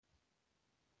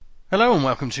Hello and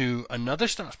welcome to another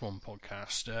StatsBomb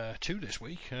podcast, two this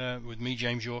week, with me,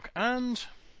 James Yorke, and...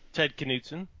 Ted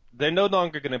Knutson. They're no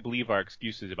longer going to believe our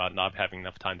excuses about not having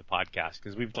enough time to podcast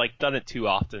because we've done it too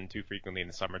often, too frequently in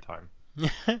the summertime.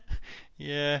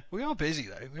 Yeah, we are busy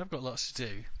though. We have got lots to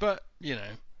do, but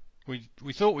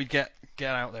we thought we'd get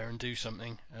out there and do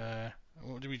something.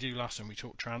 What did we do last time? We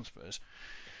talked transfers.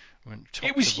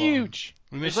 It was huge.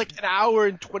 It was like an hour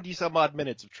and 20 some odd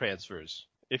minutes of transfers.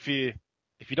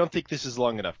 If you don't think this is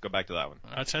long enough, go back to that one.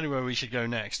 I'll tell you where we should go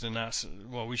next, and that's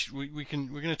we're going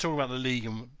to talk about the league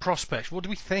and prospects. What do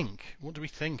we think? What do we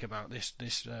think about this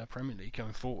Premier League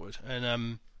going forward?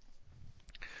 And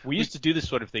we used to do this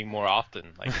sort of thing more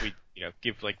often. We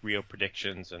give real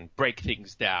predictions and break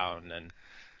things down and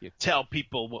tell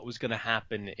people what was going to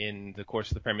happen in the course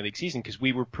of the Premier League season because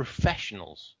we were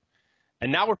professionals.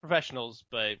 And now we're professionals,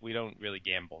 but we don't really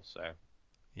gamble. So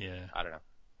yeah, I don't know.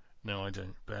 No, I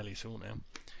don't. Barely at all now.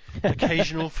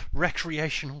 Occasional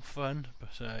recreational fun, but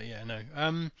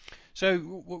no.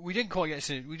 So we didn't quite get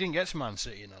to Man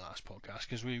City in the last podcast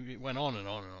because it went on and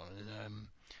on and on. And,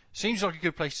 seems like a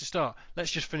good place to start.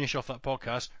 Let's just finish off that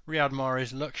podcast. Riyad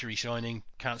Mahrez, luxury signing.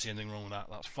 Can't see anything wrong with that.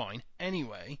 That's fine.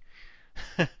 Anyway,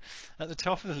 at the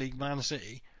top of the league, Man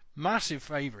City, massive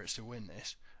favourites to win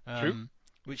this. True.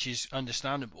 Which is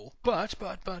understandable. But.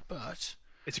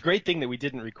 It's a great thing that we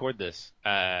didn't record this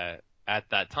at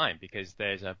that time because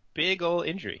there's a big old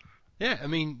injury. Yeah, I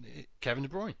mean, Kevin De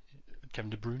Bruyne,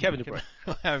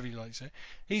 however you like to say it.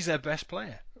 He's their best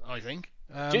player, I think.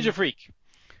 Ginger freak.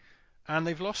 And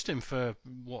they've lost him for,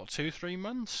 2-3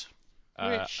 months?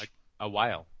 A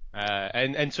while.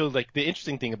 And so, the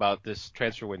interesting thing about this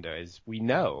transfer window is we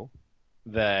know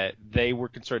that they were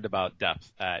concerned about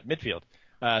depth at midfield.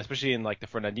 Especially in the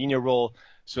Fernandinho role.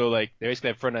 So they basically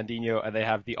have Fernandinho and they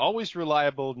have the always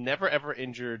reliable, never ever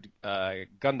injured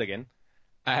Gundogan,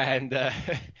 and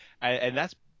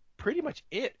that's pretty much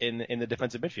it in the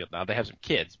defensive midfield. Now they have some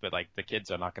kids, but the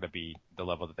kids are not going to be the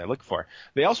level that they're looking for.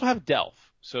 They also have Delph,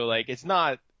 so it's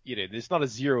not it's not a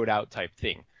zeroed out type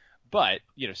thing. But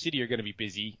City are going to be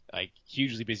busy,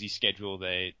 hugely busy schedule.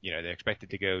 They're expected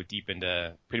to go deep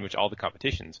into pretty much all the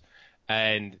competitions.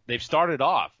 And they've started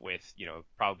off with,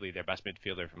 probably their best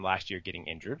midfielder from last year getting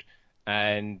injured.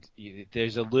 And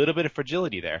there's a little bit of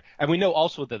fragility there. And we know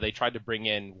also that they tried to bring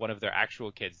in one of their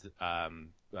actual kids,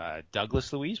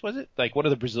 Douglas Luiz, was it? One of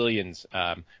the Brazilians,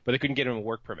 but they couldn't get him a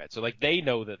work permit. So, they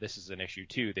know that this is an issue,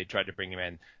 too. They tried to bring him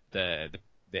in. The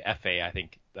FA, I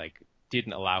think,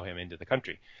 didn't allow him into the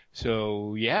country.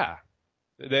 So, yeah,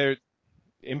 they're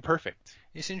imperfect.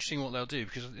 It's interesting what they'll do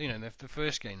because, the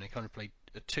first game they kind of played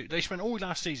two. They spent all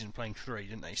last season playing three,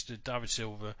 didn't they? So David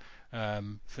Silva,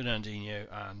 Fernandinho,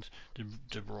 and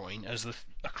De Bruyne as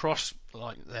across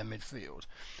their midfield,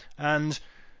 and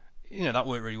that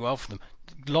worked really well for them.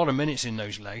 A lot of minutes in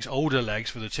those legs, older legs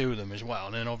for the two of them as well,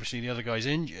 and then obviously the other guy's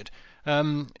injured.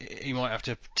 He might have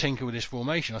to tinker with his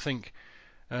formation. I think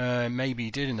maybe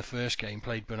he did in the first game.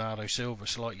 Played Bernardo Silva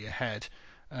slightly ahead,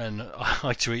 and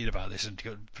I tweeted about this and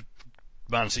got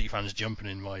Man City fans jumping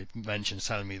in my mentions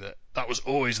telling me that was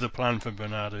always the plan for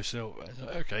Bernardo Silva.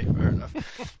 Okay, fair enough.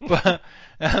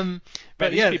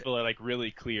 but these people are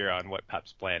really clear on what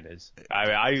Pep's plan is.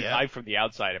 I from the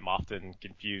outside am often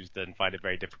confused and find it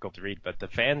very difficult to read, but the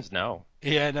fans know.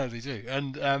 Yeah, no, they do.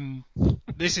 And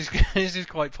this is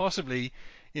quite possibly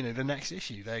the next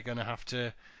issue. They're going to have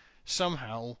to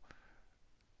somehow.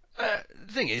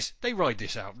 The thing is, they ride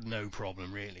this out no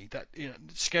problem really. That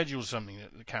schedule's something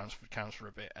that counts for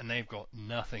a bit, and they've got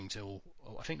nothing till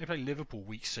I think they play Liverpool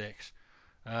week 6.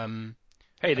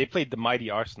 Hey, they played the mighty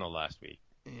Arsenal last week.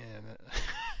 Yeah,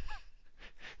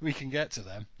 we can get to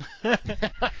them.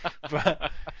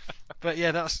 but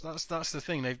yeah, that's the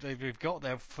thing. They've got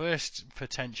their first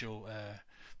potential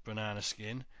banana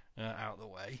skin out of the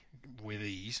way with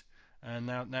ease, and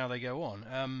now they go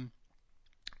on.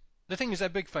 The thing is, they're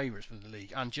big favourites for the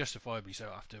league, and justifiably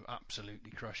so after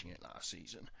absolutely crushing it last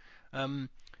season.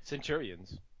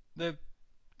 Centurions. The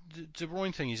De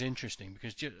Bruyne thing is interesting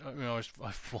because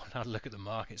I had a look at the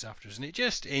markets afterwards, and it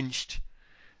just inched.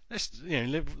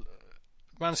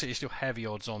 Man City are still heavy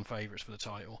odds-on favourites for the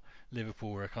title.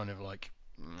 Liverpool are kind of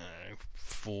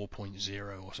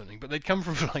 4.0 or something, but they'd come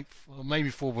from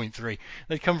maybe 4.3.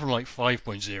 They'd come from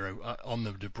 5.0 on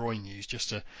the De Bruyne news, just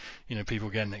to people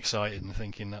getting excited and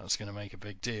thinking that's going to make a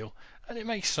big deal, and it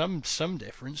makes some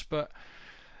difference. But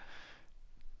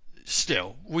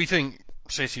still, we think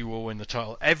City will win the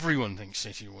title. Everyone thinks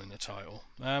City will win the title.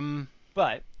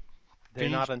 But they're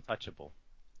not untouchable.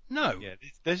 No. Yeah,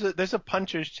 there's a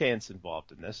puncher's chance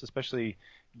involved in this, especially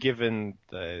given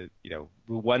the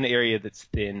one area that's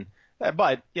thin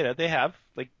But they have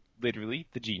like literally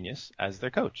the genius as their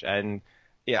coach, and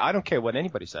yeah, I don't care what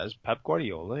anybody says. Pep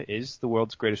Guardiola is the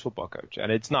world's greatest football coach,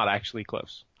 and it's not actually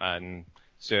close. And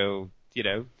so,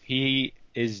 he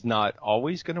is not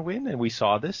always going to win, and we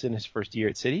saw this in his first year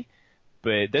at City.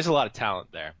 But there's a lot of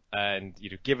talent there, and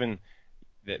given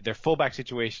that their fullback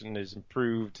situation is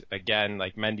improved again,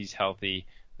 like Mendy's healthy,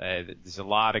 there's a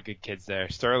lot of good kids there.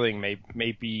 Sterling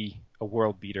may be a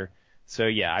world beater. So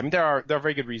yeah, I mean there are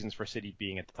very good reasons for City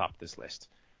being at the top of this list.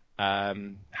 How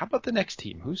about the next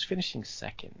team? Who's finishing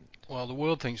second? Well, the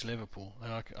world thinks Liverpool,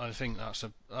 and I think that's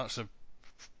a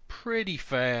pretty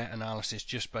fair analysis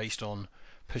just based on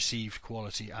perceived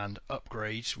quality and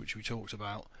upgrades, which we talked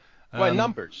about. Well,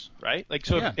 numbers, right? Like,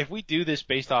 so yeah. if we do this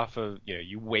based off of,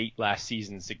 you weight last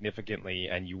season significantly,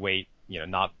 and you weight,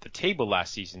 not the table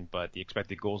last season, but the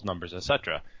expected goals numbers,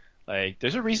 etc. Like,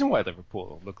 there's a reason why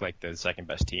Liverpool look like the second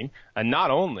best team. And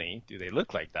not only do they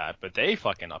look like that, but they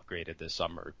fucking upgraded this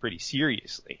summer pretty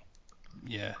seriously.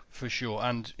 Yeah, for sure.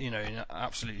 And,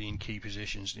 absolutely in key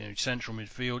positions. Central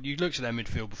midfield. You looked at their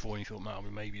midfield before and you thought, well,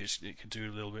 maybe it could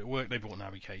do a little bit of work. They bought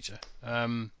Navigator.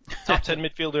 Top 10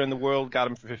 midfielder in the world, got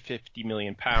him for £50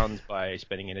 million by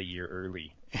spending it a year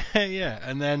early. Yeah,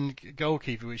 and then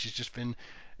goalkeeper, which has just been...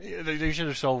 They should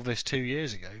have solved this 2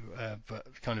 years ago,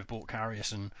 but kind of bought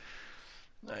Karius and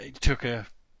took a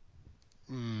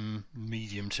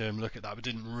medium-term look at that, but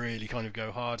didn't really kind of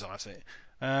go hard at it.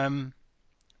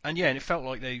 And yeah, and it felt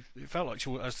like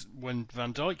as when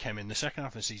Van Dijk came in the second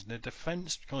half of the season, the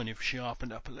defence kind of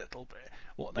sharpened up a little bit.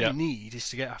 What they need is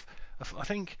to get. I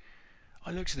think I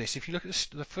looked at this. If you look at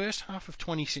the first half of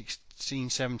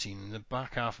 2016-17 and the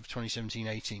back half of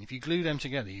 2017-18, if you glue them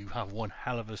together, you have one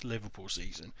hell of a Liverpool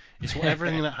season. It's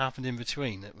everything that happened in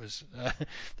between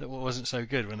that wasn't so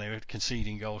good when they were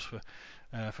conceding goals for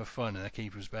fun and their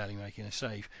keeper was barely making a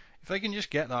save. If they can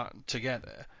just get that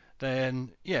together,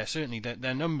 then yeah, certainly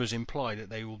their numbers imply that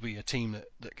they will be a team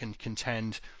that can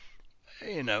contend,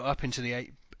 up into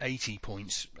the 80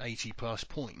 plus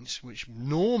points, which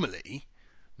normally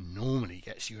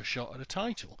gets you a shot at a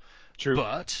title. True.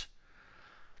 But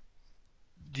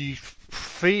do you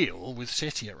feel with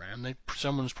City around,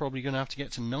 someone's probably going to have to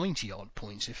get to 90 odd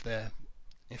points if they're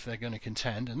going to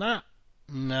contend, and that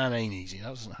ain't easy. That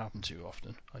doesn't happen too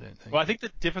often, I don't think. Well, I think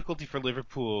the difficulty for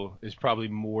Liverpool is probably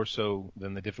more so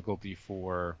than the difficulty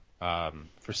for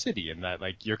City, in that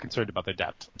like you're concerned about their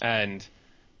depth, and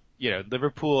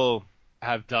Liverpool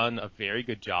have done a very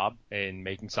good job in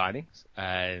making signings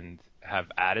and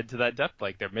have added to that depth.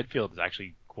 Like their midfield is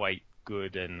actually quite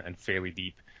good and fairly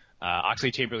deep.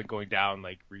 Oxlade-Chamberlain going down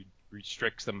like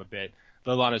restricts them a bit.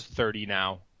 Lallana's 30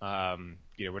 now.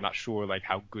 We're not sure like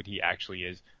how good he actually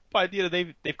is. But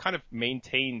they've kind of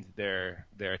maintained their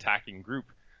attacking group.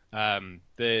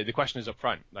 The question is up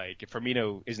front. Like if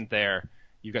Firmino isn't there,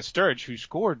 you've got Sturridge, who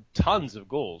scored tons of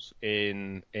goals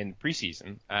in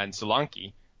preseason, and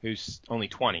Solanke, who's only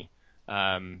 20.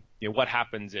 What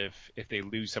happens if they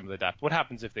lose some of the depth? What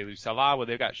happens if they lose Salah? Well,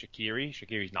 they've got Shaqiri.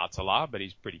 Shaqiri's not Salah, but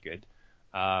he's pretty good.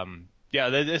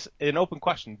 There's an open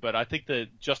question, but I think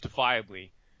that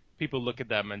justifiably people look at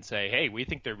them and say, hey, we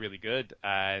think they're really good,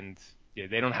 and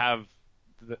they don't have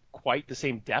quite the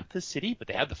same depth as City, but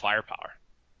they have the firepower.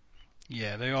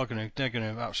 Yeah, they're going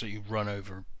to absolutely run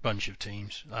over a bunch of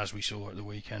teams, as we saw at the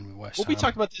weekend with West Ham. We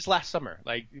talked about this last summer.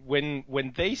 Like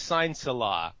when they signed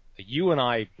Salah, you and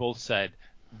I both said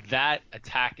that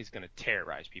attack is going to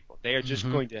terrorize people. They are just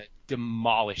going to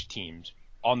demolish teams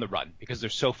on the run because they're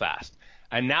so fast.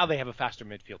 And now they have a faster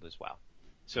midfield as well.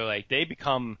 So like they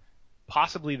become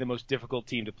possibly the most difficult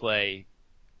team to play,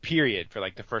 period, for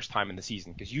like the first time in the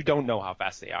season, because you don't know how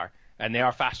fast they are, and they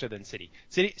are faster than City.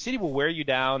 City will wear you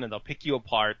down and they'll pick you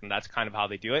apart, and that's kind of how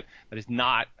they do it. That is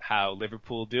not how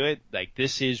Liverpool do it. Like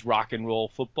this is rock and roll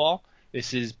football.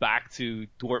 This is back to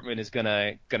Dortmund is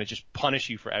gonna just punish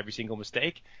you for every single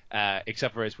mistake,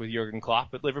 except for it's with Jurgen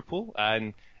Klopp at Liverpool,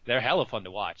 and they're hella fun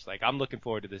to watch. Like I'm looking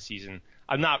forward to this season.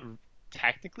 I'm not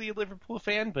technically a Liverpool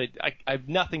fan, but I have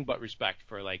nothing but respect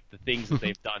for like the things that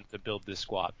they've done to build this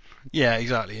squad. Yeah,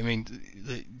 exactly. I mean,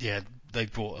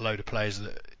 they've brought a load of players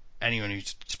that anyone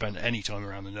who's spent any time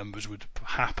around the numbers would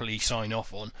happily sign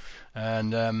off on,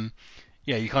 and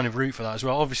you kind of root for that as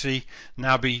well. Obviously,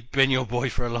 Naby, been your boy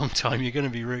for a long time, you're going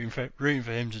to be rooting for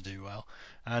him to do well,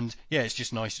 and yeah, it's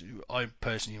just nice. I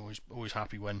personally always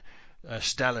happy when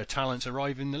stellar talents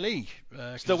arrive in the league.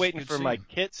 Still waiting for my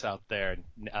kits out there.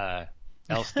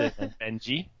 Elston and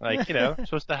Benji, like I'm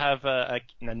supposed to have a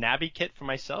Naby kit for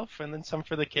myself and then some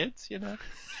for the kids,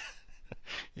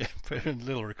 Yeah, put in a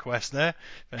little request there.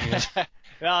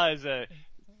 Well, as a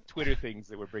Twitter things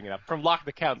that we're bringing up from locked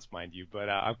accounts, mind you, but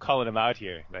I'm calling them out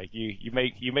here. Like you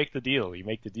make the deal. You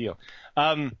make the deal.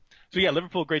 So yeah,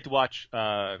 Liverpool, great to watch.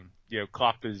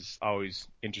 Klopp is always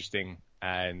interesting,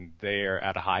 and they're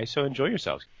at a high. So enjoy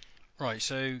yourselves. Right.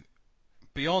 So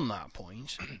beyond that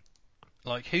point,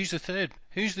 like who's the third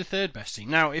best team?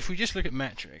 Now, if we just look at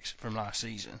metrics from last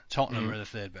season, Tottenham are the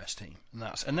third best team,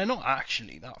 and they're not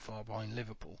actually that far behind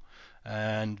Liverpool,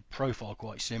 and profile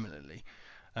quite similarly.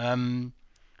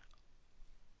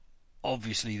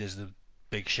 Obviously, there's the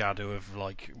big shadow of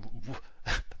like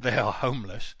they are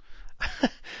homeless,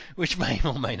 which may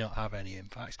or may not have any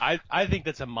impact. I think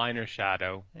that's a minor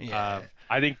shadow. Yeah.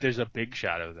 I think there's a big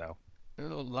shadow though. A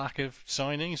little lack of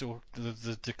signings or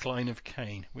the decline of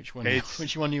Kane? Which one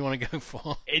do you want to go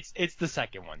for? It's the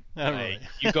second one. Oh, right.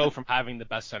 You go from having the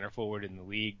best center forward in the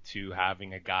league to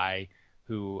having a guy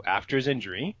who, after his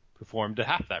injury, performed at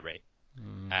half that rate.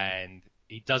 And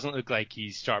he doesn't look like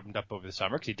he's sharpened up over the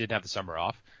summer because he did have the summer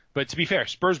off. But to be fair,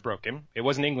 Spurs broke him. It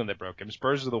wasn't England that broke him.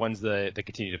 Spurs are the ones that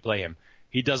continue to play him.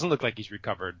 He doesn't look like he's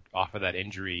recovered off of that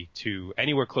injury to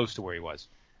anywhere close to where he was.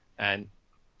 And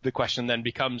the question then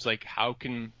becomes like, how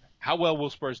well will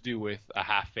Spurs do with a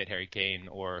half-fit Harry Kane,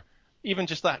 or even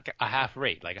just like a half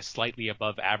rate, like a slightly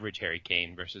above average Harry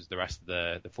Kane versus the rest of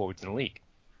the forwards in the league?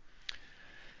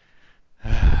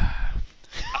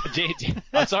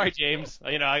 I'm sorry, James.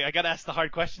 I got to ask the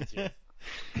hard questions here.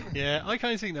 Yeah, I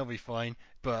kind of think they'll be fine,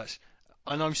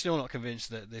 and I'm still not convinced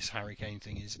that this Harry Kane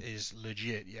thing is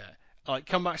legit yet. Like,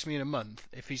 come back to me in a month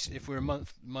if we're a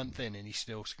month in and he's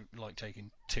still like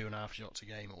taking 2.5 shots a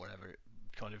game or whatever it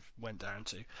kind of went down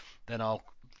to, then I'll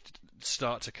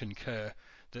start to concur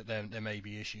that there may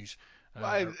be issues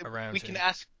around. We can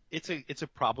ask. It's a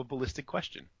probabilistic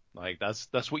question. Like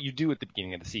that's what you do at the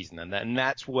beginning of the season, and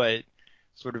that's what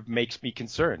sort of makes me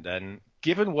concerned. And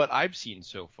given what I've seen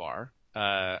so far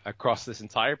across this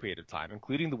entire period of time,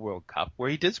 including the World Cup, where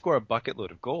he did score a bucket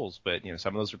load of goals, but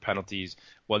some of those were penalties.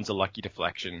 One's a lucky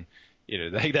deflection.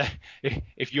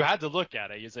 If you had to look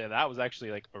at it, you'd say that was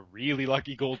actually like a really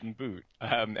lucky golden boot.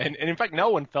 And in fact,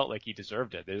 no one felt like he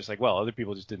deserved it. They're just like, well, other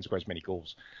people just didn't score as many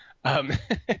goals.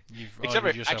 You've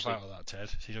argued yourself out of that, Ted.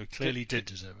 So he clearly did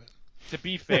deserve it. To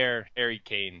be fair, Harry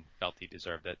Kane felt he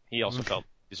deserved it. He also felt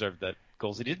he deserved the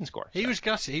goals he didn't score. He was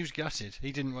gutted.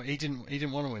 He didn't want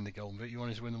to win the Golden Boot. He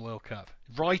wanted to win the World Cup.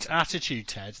 Right attitude,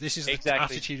 Ted. This is the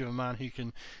attitude of a man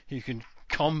who can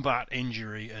combat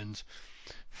injury and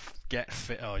get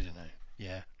fit. Oh, I don't know.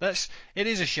 Yeah, it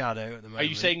is a shadow at the moment. Are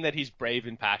you saying that he's brave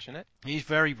and passionate? He's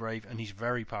very brave and he's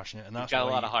very passionate, and that's he's got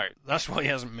a lot of heart. That's why he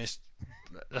hasn't missed.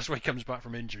 That's why he comes back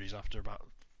from injuries after about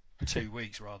 2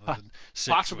 weeks rather than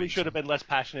 6 Possibly weeks. Should have been less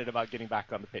passionate about getting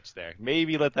back on the pitch there.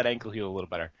 Maybe let that ankle heal a little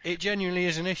better. It genuinely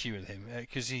is an issue with him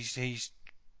because he seems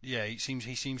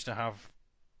to have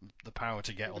the power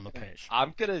to get on the pitch.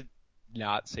 I'm gonna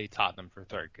not say Tottenham for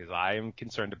third because I am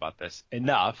concerned about this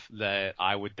enough that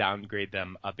I would downgrade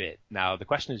them a bit. Now the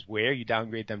question is where you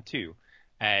downgrade them to,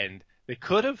 and they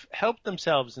could have helped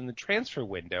themselves in the transfer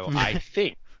window. I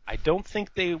think. I don't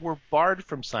think they were barred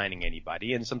from signing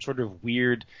anybody in some sort of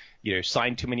weird,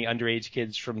 signed too many underage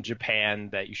kids from Japan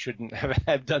that you shouldn't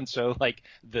have done so, like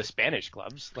the Spanish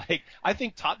clubs. Like, I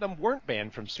think Tottenham weren't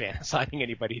banned from signing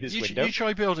anybody this window. You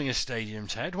try building a stadium,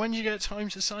 Ted. When do you get time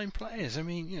to sign players? I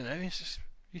mean, it's just...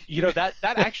 that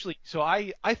actually, so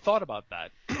I thought about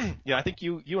that. I think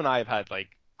you and I have had, like,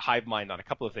 hive mind on a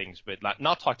couple of things, but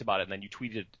not talked about it, and then you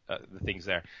tweeted the things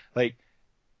there. Like,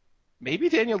 maybe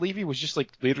Daniel Levy was just like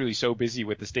literally so busy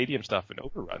with the stadium stuff and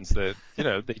overruns that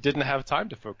they didn't have time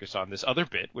to focus on this other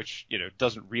bit, which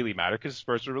doesn't really matter because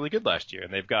Spurs were really good last year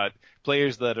and they've got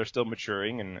players that are still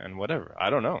maturing and whatever.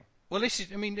 I don't know. Well, this is,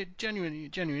 the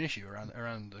genuine issue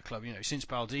around the club. Sesince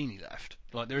Baldini left,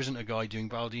 like there isn't a guy doing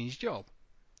Baldini's job.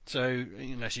 So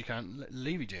unless you can't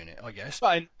Levy doing it, I guess.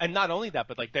 Well, and not only that,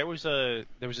 but like there was a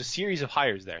series of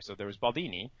hires there. So there was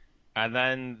Baldini, and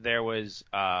then there was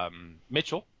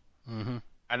Mitchell. Mm-hmm.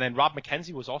 And then Rob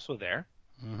McKenzie was also there.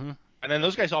 Mm-hmm. And then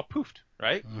those guys all poofed,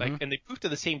 right? Mm-hmm. And they poofed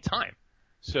at the same time.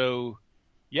 So,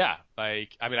 yeah, I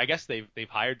guess they've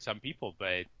hired some people,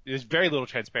 but there's very little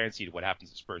transparency to what happens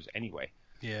at Spurs anyway.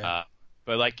 Yeah.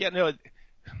 But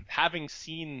having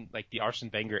seen like the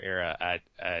Arsene Wenger era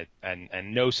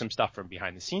and know some stuff from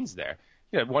behind the scenes there,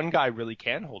 one guy really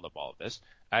can hold up all of this.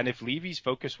 And if Levy's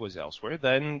focus was elsewhere,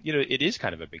 then, it is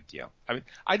kind of a big deal. I mean,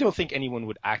 I don't think anyone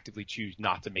would actively choose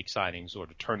not to make signings or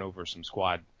to turn over some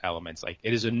squad elements. Like,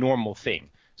 it is a normal thing.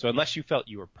 So unless you felt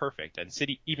you were perfect, and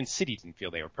City didn't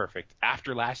feel they were perfect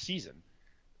after last season,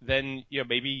 then,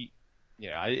 maybe,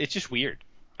 it's just weird.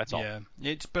 That's all. Yeah,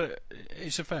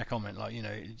 it's a fair comment. Like,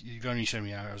 you've only so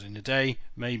many hours in a day.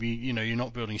 Maybe, you're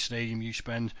not building a stadium. You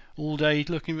spend all day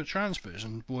looking for transfers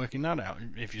and working that out.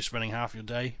 If you're spending half your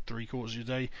day, 3/4 of your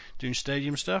day doing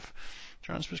stadium stuff,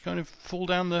 transfers kind of fall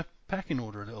down the pecking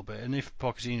order a little bit. And if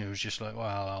Pochettino was just like,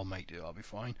 well, I'll make do, I'll be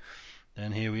fine,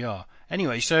 then here we are.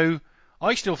 Anyway, so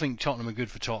I still think Tottenham are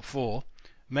good for top four,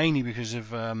 mainly because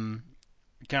of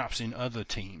gaps in other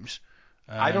teams.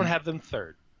 I don't have them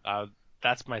third.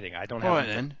 That's my thing. I don't have them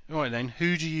third. All right then.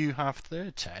 Who do you have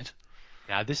third, Ted?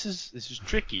 Now this is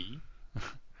tricky,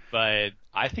 but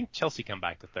I think Chelsea come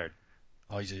back to third.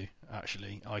 I do,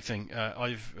 actually. I think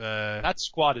I've that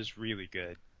squad is really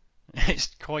good. It's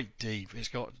quite deep. It's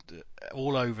got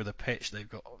all over the pitch. They've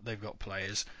got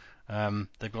players.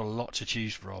 They've got a lot to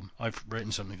choose from. I've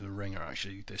written something for the Ringer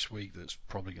actually this week that's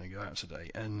probably going to go out today,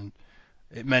 and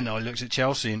it meant I looked at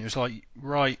Chelsea and it was like,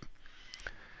 right.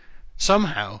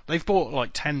 Somehow they've bought like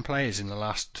 10 players in the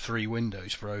last 3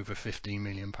 windows for over £15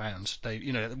 million. They,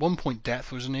 at one point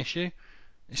depth was an issue.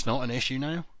 It's not an issue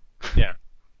now. Yeah.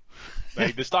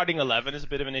 Like the starting 11 is a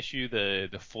bit of an issue. The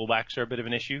fullbacks are a bit of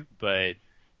an issue, but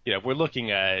we're looking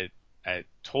at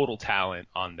total talent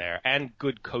on there and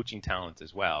good coaching talent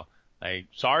as well. Like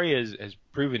Sarri has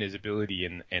proven his ability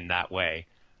in that way.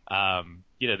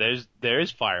 There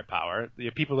is firepower.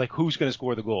 People are like, who's going to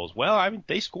score the goals? Well, I mean,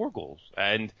 they score goals,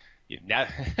 and now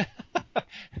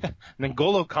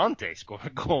N'Golo Kante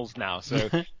scored goals now, so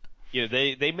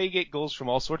they may get goals from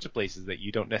all sorts of places that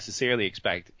you don't necessarily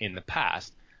expect in the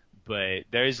past, but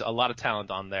there's a lot of talent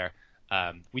on there.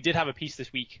 We did have a piece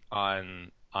this week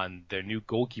on their new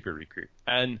goalkeeper recruit,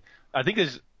 and I think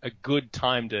there's a good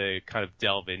time to kind of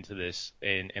delve into this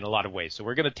in a lot of ways. So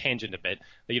we're going to tangent a bit.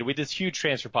 We did this huge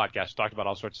transfer podcast, we talked about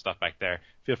all sorts of stuff back there.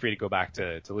 Feel free to go back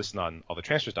to listen on all the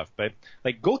transfer stuff. But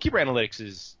like goalkeeper analytics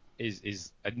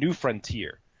is a new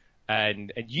frontier.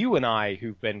 And you and I,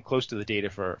 who've been close to the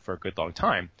data for a good long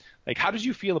time, like how did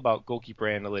you feel about goalkeeper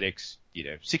analytics,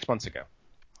 6 months ago?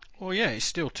 Well, yeah, it's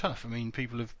still tough. I mean,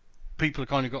 people have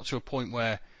kind of got to a point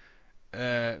where,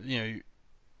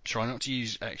 try not to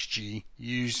use XG,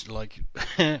 use like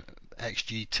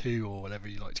XG2 or whatever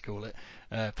you like to call it,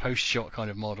 post-shot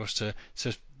kind of models to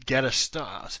get a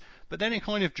start. But then it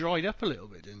kind of dried up a little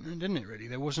bit, didn't it?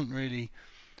 Really,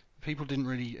 people didn't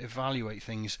really evaluate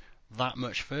things that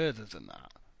much further than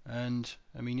that. And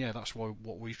I mean, yeah, that's what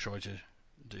we've tried to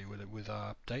do with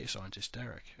our data scientist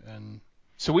Derek. And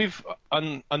so we've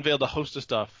unveiled a host of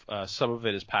stuff. Some of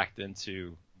it is packed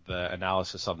into the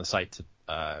analysis on the site.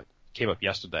 Came up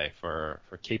yesterday for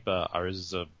Kepa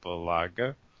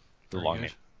Arrizabalaga, the long good.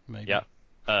 name. Maybe.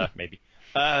 Yeah, maybe.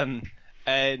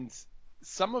 And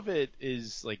some of it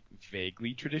is like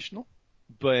vaguely traditional,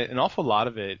 but an awful lot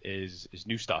of it is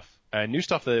new stuff. New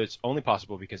stuff that's only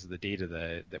possible because of the data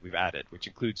that we've added, which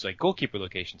includes like goalkeeper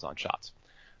locations on shots.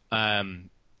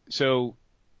 So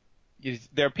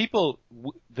there are people.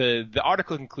 The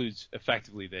article concludes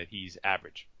effectively that he's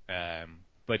average.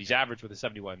 But he's average with a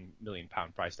 £71 million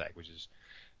price tag, which is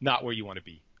not where you want to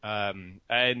be. And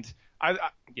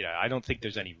I don't think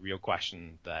there's any real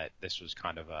question that this was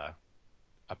kind of a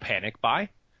panic buy.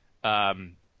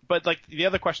 But like the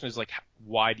other question is like,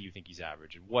 why do you think he's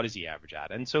average, and what is he average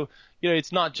at? And so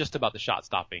it's not just about the shot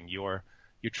stopping. You're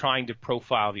trying to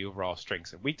profile the overall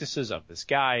strengths and weaknesses of this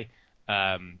guy.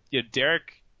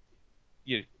 Derek.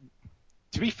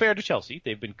 To be fair to Chelsea,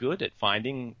 they've been good at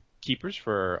finding keepers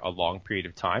for a long period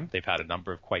of time. They've had a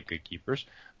number of quite good keepers.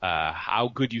 How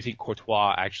good you think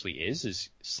Courtois actually is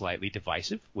slightly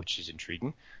divisive, which is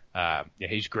intriguing.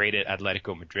 He's great at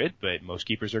Atletico Madrid, but most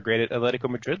keepers are great at Atletico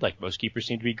Madrid. Like most keepers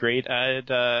seem to be great at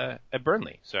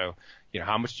Burnley. So,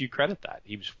 how much do you credit that?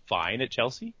 He was fine at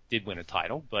Chelsea, did win a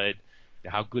title, but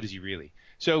how good is he really?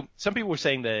 So some people were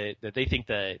saying that they think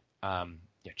that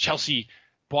Chelsea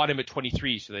bought him at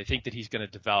 23, so they think that he's going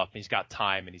to develop and he's got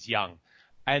time and he's young.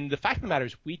 And the fact of the matter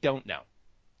is we don't know.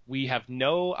 We have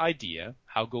no idea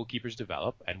how goalkeepers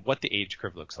develop and what the age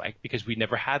curve looks like because we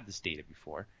never had this data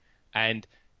before. And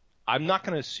I'm not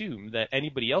going to assume that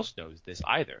anybody else knows this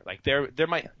either. Like there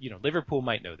might, Liverpool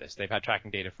might know this. They've had tracking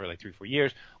data for like 3-4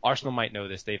 years. Arsenal might know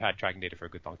this. They've had tracking data for a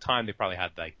good long time. They probably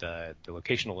had like the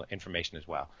locational information as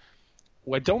well.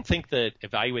 I don't think that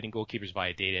evaluating goalkeepers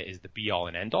via data is the be-all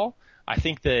and end-all. I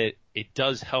think that it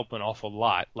does help an awful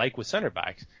lot, like with center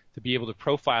backs, to be able to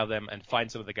profile them and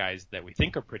find some of the guys that we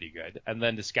think are pretty good, and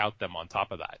then to scout them on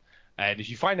top of that. And if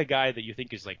you find a guy that you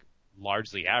think is like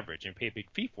largely average and pay a big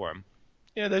fee for him,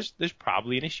 there's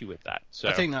probably an issue with that. So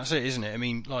I think that's it, isn't it? I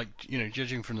mean, like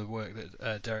judging from the work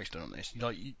that Derek's done on this,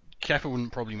 like Kepa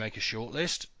wouldn't probably make a short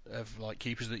list of like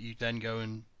keepers that you then go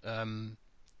and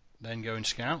then go and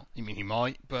scout. I mean, he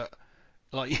might, but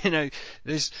like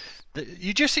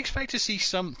you just expect to see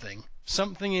something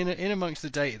in amongst the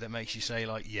data that makes you say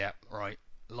like, yeah, right,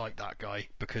 like that guy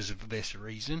because of this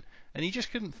reason, and he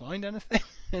just couldn't find anything,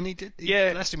 and he did.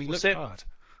 Bless him, he looked hard.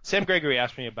 Sam Gregory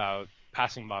asked me about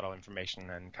passing model information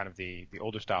and kind of the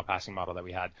older style passing model that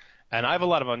we had, and I have a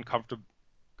lot of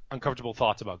uncomfortable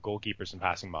thoughts about goalkeepers and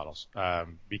passing models,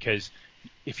 because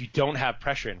if you don't have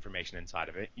pressure information inside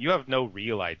of it, you have no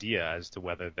real idea as to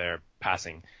whether they're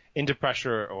passing into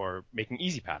pressure or making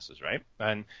easy passes, right?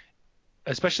 And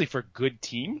especially for good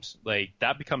teams, like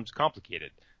that becomes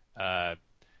complicated.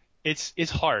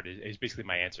 It's hard is basically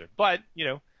my answer. But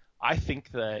I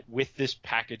think that with this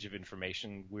package of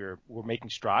information, we're making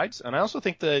strides, and I also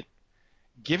think that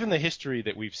given the history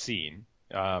that we've seen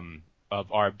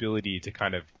of our ability to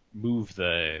kind of move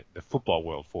the football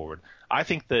world forward, I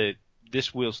think that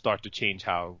this will start to change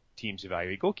how teams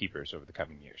evaluate goalkeepers over the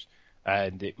coming years.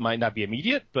 And it might not be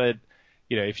immediate, but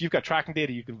if you've got tracking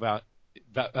data, you can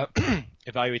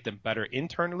evaluate them better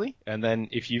internally. And then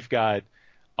if you've got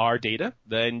our data,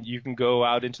 then you can go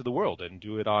out into the world and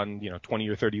do it on 20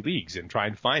 or 30 leagues and try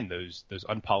and find those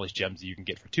unpolished gems that you can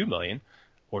get for 2 million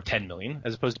or 10 million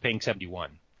as opposed to paying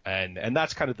 71. And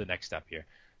that's kind of the next step here.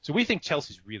 So we think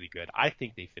Chelsea's really good. I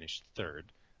think they finished third.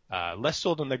 Less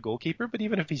sold on their goalkeeper, but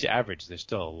even if he's average, there's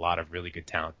still a lot of really good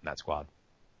talent in that squad.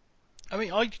 I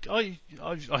mean, I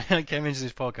came into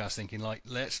this podcast thinking like,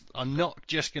 I'm not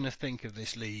just going to think of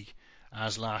this league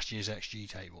as last year's XG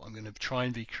table. I'm going to try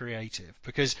and be creative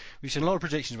because we've seen a lot of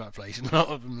predictions about plays, and a lot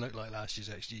of them look like last year's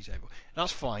XG table.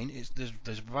 That's fine.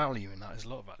 There's value in that. There's a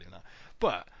lot of value in that.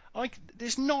 But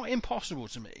it's not impossible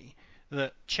to me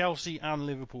that Chelsea and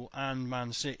Liverpool and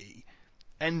Man City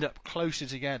end up closer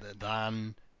together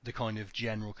than the kind of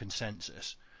general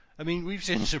consensus. I mean, we've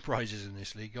seen surprises in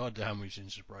this league. God damn, we've seen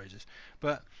surprises.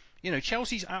 But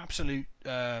Chelsea's absolute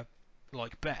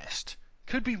best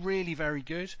could be really very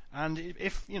good, and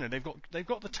if they've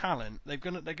got the talent, they're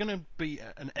gonna be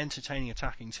an entertaining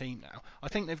attacking team now. I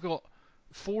think they've got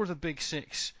four of the big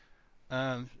six,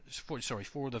 four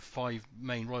of the five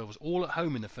main rivals all at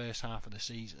home in the first half of the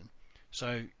season. So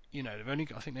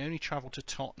I think they only travelled to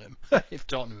Tottenham, if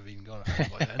Tottenham have even gone home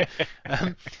by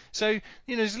then. So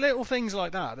there's little things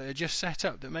like that are just set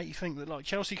up that make you think that like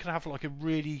Chelsea could have like a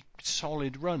really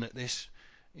solid run at this,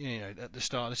 at the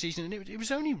start of the season. And it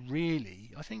was only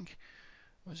really, I think,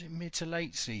 was it mid to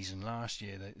late season last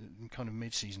year? Kind of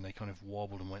mid-season they kind of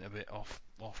wobbled and went a bit off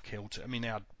kilter. I mean, they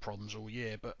had problems all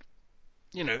year, but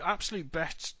absolute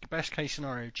best case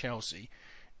scenario Chelsea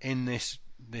in this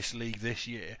league this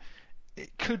year.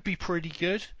 It could be pretty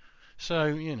good,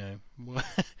 so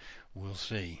we'll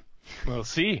see. We'll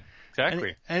see,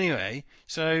 exactly. Anyway,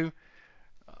 so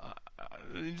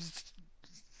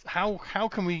how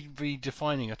can we be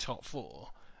defining a top four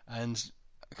and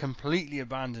completely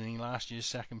abandoning last year's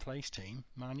second place team,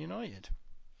 Man United?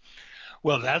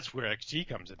 Well, that's where XG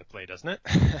comes into play, doesn't it?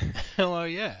 Well,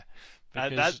 yeah.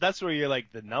 That's where you're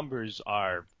like the numbers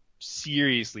are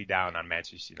seriously down on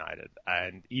Manchester United,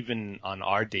 and even on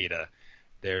our data,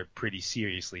 they're pretty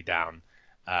seriously down.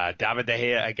 David De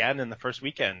Gea again in the first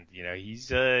weekend.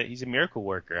 He's a miracle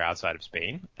worker outside of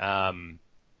Spain.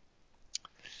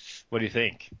 What do you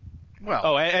think?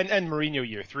 Well, and Mourinho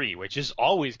year 3, which is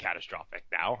always catastrophic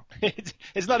now.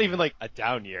 It's not even like a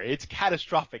down year. It's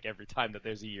catastrophic every time that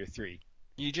there's a year 3.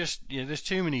 There's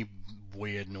too many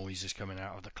weird noises coming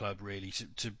out of the club really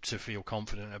to feel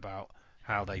confident about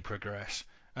how they progress.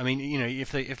 I mean,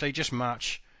 if they just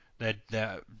match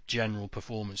their general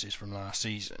performances from last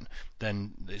season,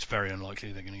 then it's very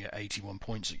unlikely they're going to get 81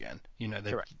 points again.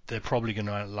 They're probably going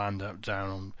to land up down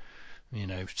on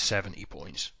 70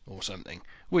 points or something,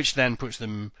 which then puts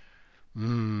them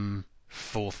 4th,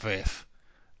 5th,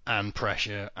 and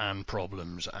pressure and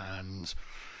problems, and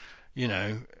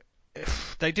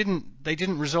if they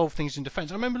didn't resolve things in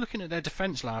defence. I remember looking at their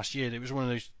defence last year. It was one of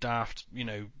those daft,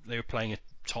 they were playing a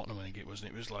Tottenham, I think it was, and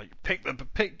it was like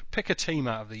pick a team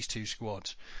out of these two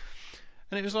squads,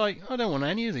 and it was like, I don't want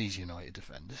any of these United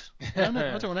defenders.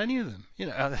 I don't want any of them.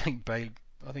 I think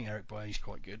Eric Bailly's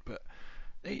quite good, but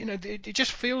it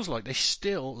just feels like they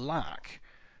still lack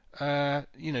the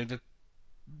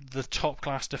top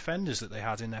class defenders that they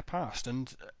had in their past,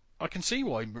 and I can see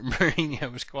why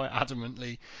Mourinho was quite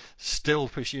adamantly still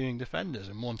pursuing defenders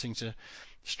and wanting to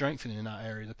strengthen in that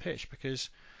area of the pitch,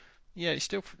 because it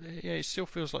still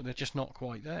feels like they're just not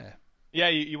quite there. Yeah,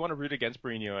 you want to root against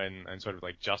Mourinho and sort of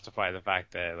like justify the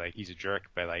fact that like he's a jerk,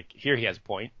 but like here he has a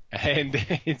point, and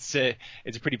it's a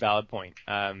pretty valid point.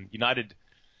 United,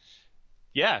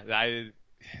 if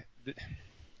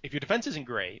your defense isn't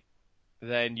great,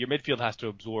 then your midfield has to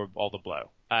absorb all the blow.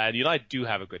 And United do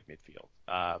have a good midfield.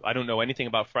 I don't know anything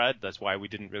about Fred. That's why we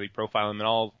didn't really profile him at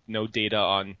all. No data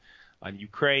on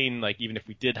Ukraine. Like, even if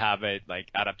we did have it, like,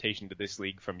 adaptation to this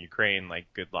league from Ukraine, like,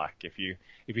 good luck. If you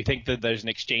think that there's an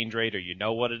exchange rate or you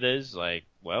know what it is, like,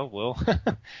 well,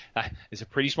 it's a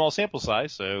pretty small sample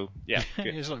size. So yeah, good.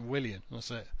 It's like Willian.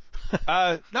 That's it.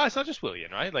 No, it's not just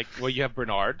Willian, right? Like, well, you have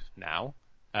Bernard now.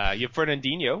 You have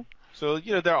Fernandinho. So,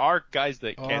 there are guys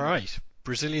that can. All right.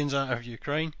 Brazilians out of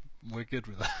Ukraine, we're good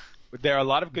with that. There are a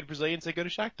lot of good Brazilians that go to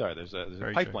Shakhtar. There's a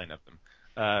pipeline true. of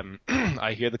them.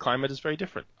 I hear the climate is very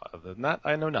different. Other than that,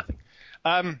 I know nothing.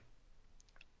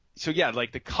 So yeah,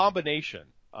 like the combination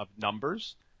of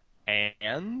numbers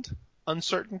and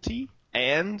uncertainty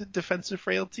and defensive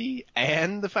frailty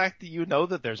and the fact that you know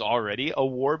that there's already a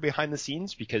war behind the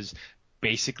scenes because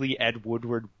basically Ed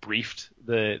Woodward briefed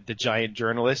the giant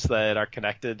journalists that are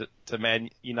connected to Man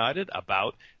United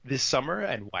about this summer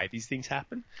and why these things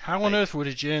happen. How on earth would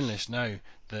a journalist know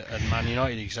that a Man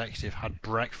United executive had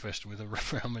breakfast with a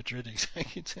Real Madrid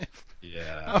executive?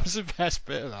 Yeah. That was the best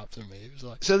bit of that to me. It was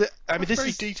like, this very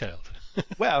is detailed.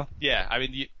 Well, yeah. I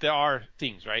mean, there are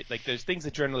things, right? Like, there's things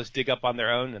that journalists dig up on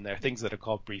their own, and there are things that are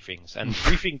called briefings. And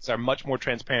briefings are much more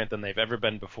transparent than they've ever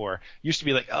been before. Used to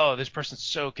be like, oh, this person's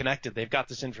so connected, they've got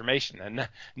this information. And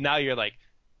now you're like,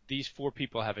 these four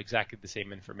people have exactly the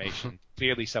same information.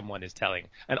 Clearly someone is telling.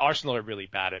 And Arsenal are really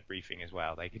bad at briefing as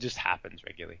well. Like, it just happens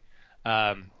regularly.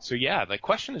 So yeah, the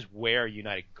question is, where are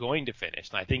United going to finish?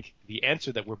 And I think the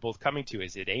answer that we're both coming to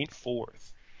is it ain't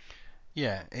fourth.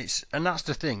 Yeah, and that's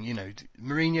the thing,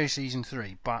 Mourinho season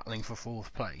 3 battling for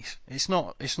fourth place. It's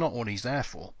not what he's there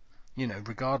for,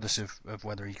 regardless of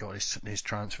whether he got his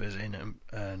transfers in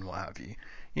and what have you.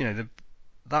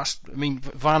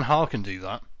 Van Gaal can do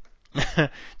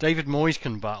that. David Moyes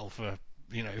can battle for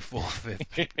fourth,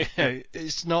 fifth.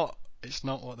 It's not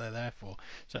what they're there for.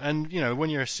 So, and when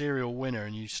you're a serial winner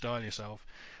and you style yourself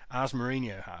as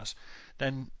Mourinho has,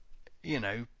 then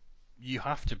you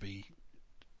have to be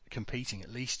competing at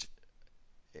least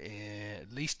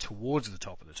towards the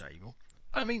top of the table.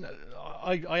 I mean,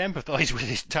 I empathise with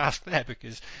his task there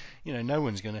because no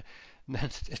one's going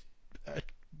to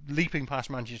leaping past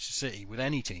Manchester City with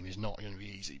any team is not going to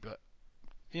be easy. But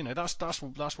that's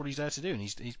what he's there to do, and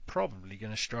he's probably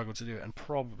going to struggle to do it and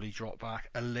probably drop back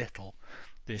a little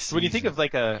this season. When you think of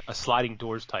like a sliding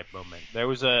doors type moment, there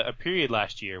was a period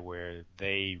last year where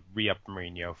they re-upped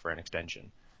Mourinho for an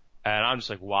extension, and I'm just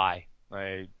like, why?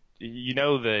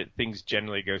 That things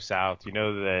generally go south.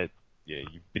 That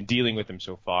you've been dealing with them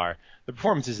so far. The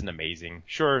performance isn't amazing.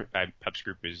 Sure, Pep's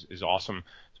group is awesome,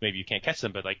 so maybe you can't catch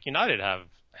them. But like United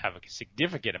have a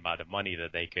significant amount of money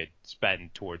that they could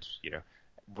spend towards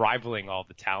rivaling all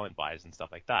the talent buys and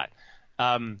stuff like that.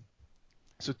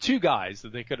 So two guys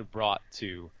that they could have brought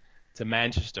to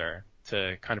Manchester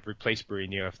to kind of replace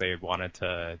Mourinho if they had wanted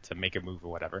to make a move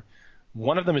or whatever.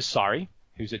 One of them is Sarri,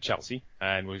 who's at Chelsea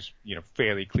and was,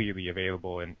 fairly clearly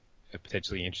available and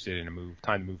potentially interested in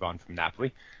time to move on from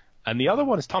Napoli. And the other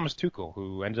one is Thomas Tuchel,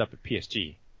 who ended up at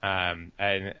PSG.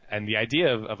 And the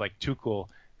idea of like Tuchel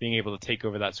being able to take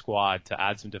over that squad to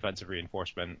add some defensive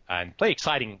reinforcement and play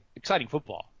exciting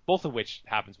football, both of which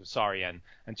happens with Sarri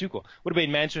and Tuchel, would have made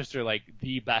Manchester like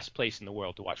the best place in the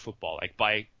world to watch football, like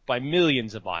by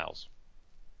millions of miles.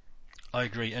 I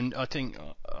agree, and I think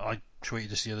I tweeted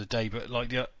this the other day, but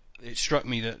it struck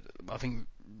me that I think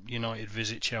United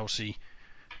visit Chelsea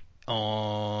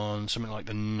on something like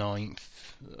the 9th.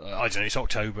 I don't know. It's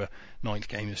October 9th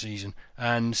game of the season,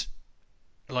 and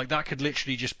like that could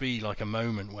literally just be like a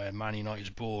moment where Man United's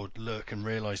board look and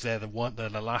realise they're the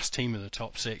last team of the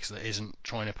top 6 that isn't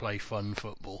trying to play fun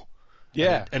football.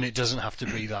 Yeah, and it doesn't have to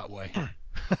be that way.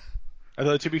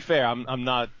 Although to be fair, I'm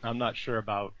not sure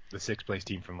about the 6th place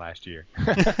team from last year.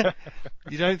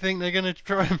 You don't think they're going to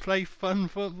try and play fun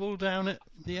football down at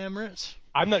the Emirates?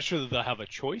 I'm not sure that they'll have a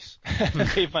choice.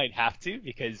 They might have to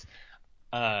because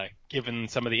given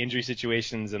some of the injury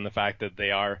situations and the fact that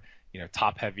they are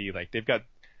top heavy, like they've got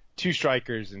 2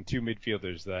 strikers and 2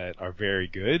 midfielders that are very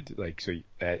good, like so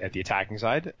at the attacking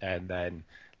side, and then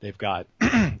they've got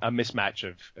a mismatch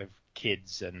of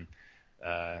kids and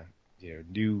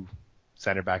new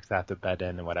center backs that have to bed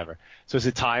in and whatever. So is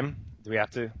it time? Do we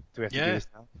have to do this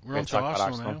now? We're on to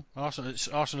Arsenal now.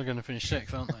 Arsenal are going to finish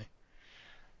 6th, aren't they?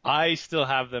 I still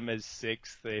have them as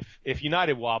 6th. If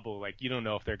United wobble, like you don't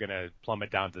know if they're going to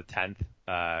plummet down to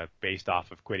 10th based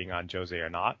off of quitting on Jose or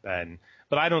not.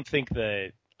 But I don't think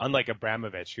that, unlike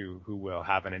Abramovich, who will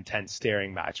have an intense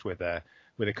staring match with a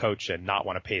with a coach and not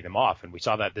want to pay them off. And we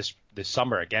saw that this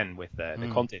summer again with the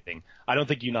Conte thing. I don't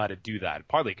think you know how to do that,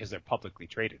 partly because they're publicly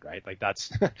traded, right? Like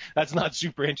that's not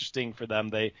super interesting for them.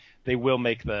 They will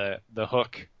make the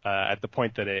hook at the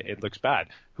point that it looks bad.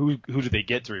 Who do they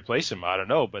get to replace him? I don't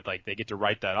know, but like they get to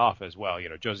write that off as well.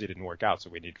 Josie didn't work out, so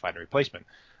we need to find a replacement.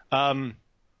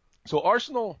 So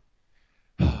Arsenal.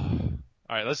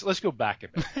 All right, let's go back a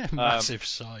bit. Massive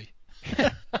sigh.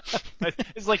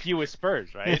 It's like you with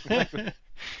Spurs, right?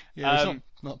 Yeah, it's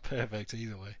not perfect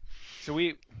either way. So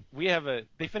we have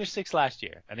they finished sixth last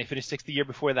year, and they finished sixth the year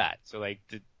before that. So like,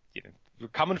 we're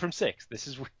coming from sixth.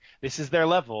 This is their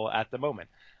level at the moment.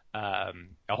 A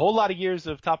whole lot of years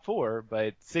of top four,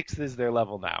 but sixth is their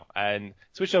level now. And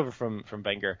switch over from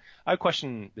Wenger. I had a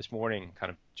question this morning, kind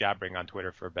of jabbering on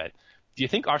Twitter for a bit. Do you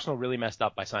think Arsenal really messed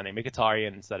up by signing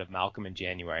Mkhitaryan instead of Malcolm in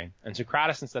January, and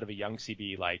Sokratis instead of a young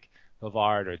CB like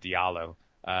Pavard or Diallo?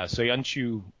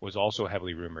 Soyuncu was also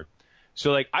heavily rumored.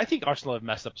 So, like, I think Arsenal have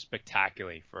messed up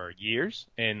spectacularly for years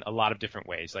in a lot of different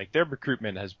ways. Like, their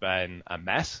recruitment has been a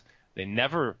mess. They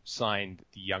never signed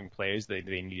the young players they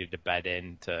needed to bet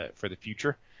in for the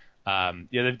future.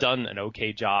 They've done an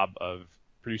okay job of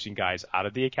producing guys out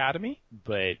of the academy,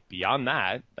 but beyond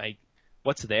that, like,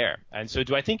 what's there? And so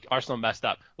do I think Arsenal messed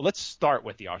up? Well, let's start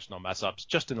with the Arsenal mess-ups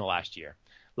just in the last year.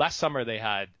 Last summer, they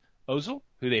had Ozil,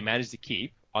 who they managed to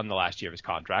keep on the last year of his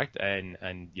contract, and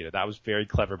that was very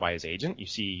clever by his agent. You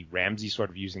see Ramsey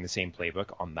sort of using the same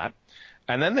playbook on that.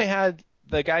 And then they had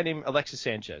the guy named Alexis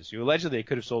Sanchez, who allegedly they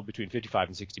could have sold between 55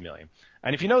 and 60 million.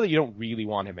 And if you know that you don't really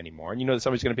want him anymore, and you know that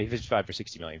somebody's going to pay 55 or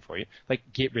 60 million for you, like,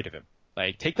 get rid of him.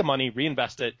 Like, take the money,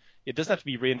 reinvest it. It doesn't have to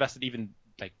be reinvested even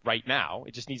like right now.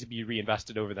 It just needs to be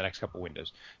reinvested over the next couple of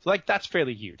windows. So like that's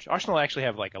fairly huge. Arsenal actually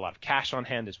have like a lot of cash on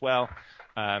hand as well.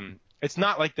 It's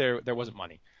not like there wasn't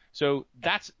money. So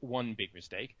that's one big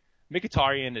mistake.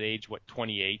 Mkhitaryan at age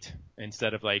 28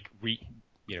 instead of like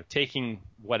taking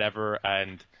whatever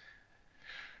and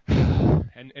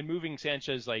moving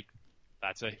Sanchez, like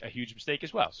that's a huge mistake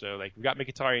as well. So like we got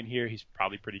Mkhitaryan here, he's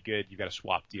probably pretty good. You got a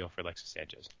swap deal for Alexis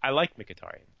Sanchez. I like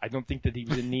Mkhitaryan. I don't think that he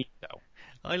was in need though.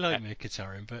 I like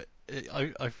Mkhitaryan, but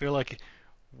I feel like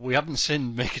we haven't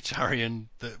seen Mkhitaryan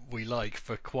that we like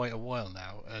for quite a while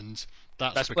now, and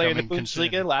that's playing becoming the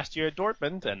Bundesliga last year at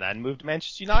Dortmund, and then moved to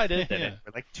Manchester United, and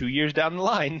we're like 2 years down the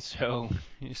line. So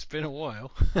it's been a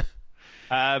while.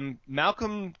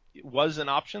 Malcolm was an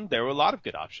option. There were a lot of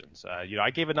good options.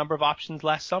 I gave a number of options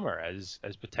last summer as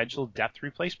potential depth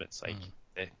replacements. Like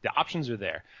the options are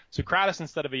there. Sokratis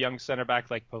instead of a young center back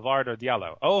like Pavard or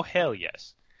Diallo. Oh hell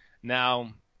yes.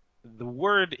 Now the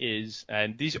word is,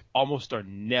 and these almost are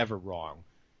never wrong,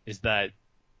 is that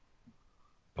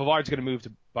Pavard's going to move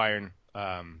to Bayern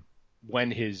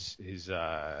when his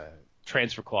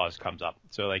transfer clause comes up.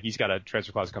 So like he's got a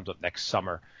transfer clause that comes up next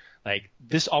summer. Like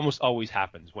this almost always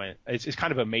happens when it's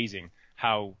kind of amazing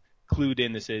how clued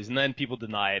in this is, and then people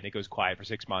deny it and it goes quiet for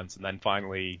 6 months, and then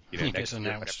finally he gets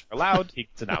announced. Allowed, he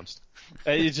gets announced.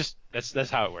 It's just that's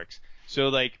how it works. So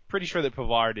like pretty sure that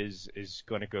Pavard is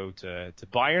going to go to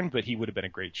Bayern, but he would have been a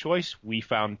great choice. We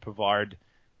found Pavard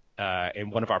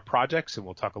in one of our projects, and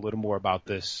we'll talk a little more about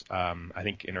this I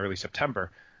think in early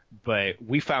September. But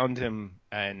we found him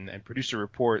and produced a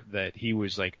report that he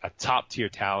was like a top tier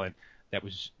talent that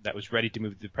was ready to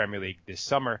move to the Premier League this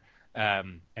summer,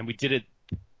 and we did it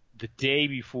the day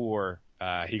before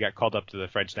he got called up to the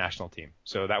French national team.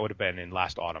 So that would have been in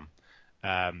last autumn.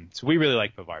 So we really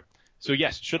like Pavard. So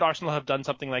yes, should Arsenal have done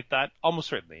something like that? Almost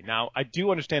certainly. Now I do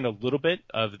understand a little bit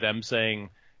of them saying,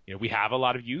 we have a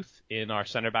lot of youth in our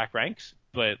center back ranks,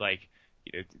 but like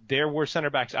there were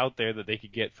center backs out there that they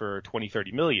could get for 20,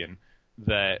 30 million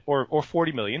that, or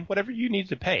 40 million, whatever you needed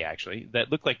to pay actually,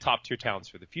 that look like top tier talents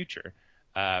for the future.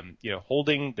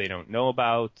 Holding, they don't know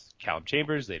about. Callum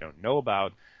Chambers, they don't know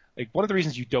about. Like one of the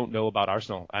reasons you don't know about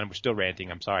Arsenal, and we're still ranting,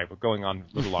 I'm sorry, we're going on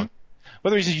a little long. One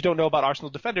of the reasons you don't know about Arsenal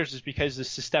defenders is because of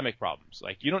systemic problems.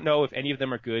 Like you don't know if any of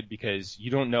them are good because you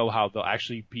don't know how they'll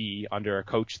actually be under a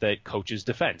coach that coaches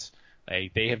defense.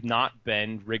 Like they have not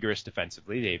been rigorous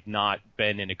defensively. They've not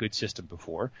been in a good system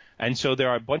before. And so there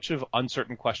are a bunch of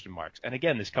uncertain question marks. And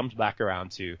again, this comes back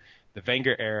around to the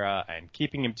Wenger era and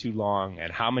keeping him too long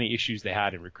and how many issues they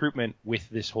had in recruitment with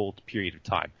this whole period of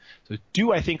time. So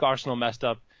do I think Arsenal messed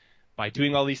up by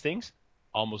doing all these things?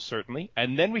 Almost certainly.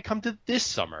 And then we come to this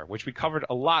summer, which we covered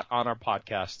a lot on our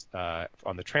podcast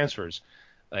on the transfers.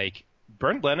 Like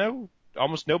Bernd Leno,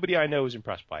 almost nobody I know is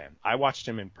impressed by him. I watched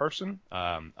him in person.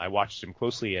 I watched him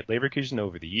closely at Leverkusen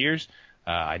over the years.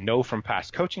 I know from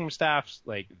past coaching staffs,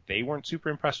 like they weren't super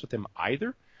impressed with him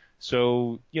either.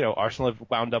 So, Arsenal have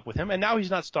wound up with him, and now he's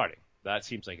not starting. That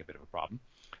seems like a bit of a problem.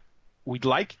 we'd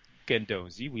like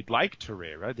Guendouzi, we'd like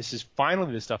Torreira. This is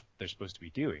finally the stuff they're supposed to be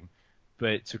doing.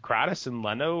 But Socrates and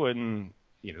Leno and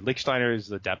Lichtsteiner is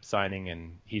the depth signing,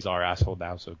 and he's our asshole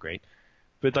now, so great.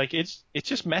 But like it's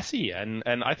just messy, and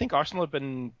I think Arsenal have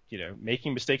been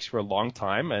making mistakes for a long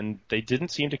time, and they didn't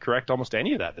seem to correct almost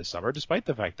any of that this summer, despite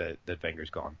the fact that Wenger's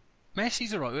gone.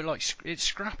 Messy's alright, but like it's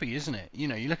scrappy, isn't it? You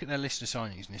look at their list of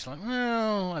signings, and it's like,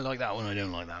 well, I like that one, I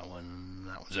don't like that one.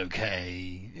 That one's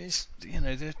okay. It's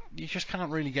you just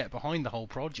can't really get behind the whole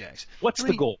project. What's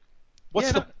the goal?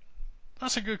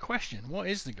 That's a good question. What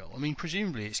is the goal? I mean,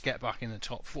 presumably it's get back in the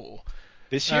top 4.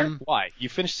 This year? Why? You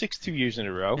finished 6 2 years in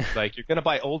a row. Like, you're going to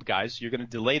buy old guys. You're going to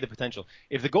delay the potential.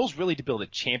 If the goal is really to build a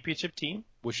championship team,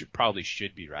 which it probably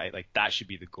should be, right? Like, that should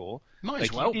be the goal. Might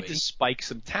as well be. You need to spike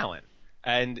some talent.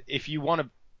 And if you want to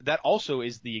 – that also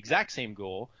is the exact same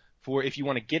goal for if you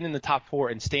want to get in the top 4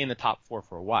 and stay in the top 4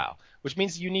 for a while, which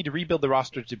means you need to rebuild the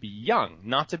roster to be young,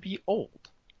 not to be old.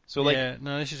 So, yeah,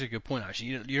 no, this is a good point,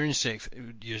 actually. You're in 6th.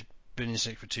 You've been in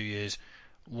 6th for 2 years.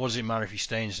 What does it matter if you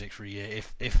stay in 6th for a year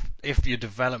if your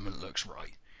development looks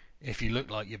right, if you look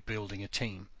like you're building a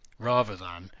team, rather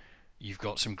than you've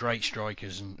got some great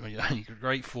strikers and you've got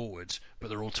great forwards, but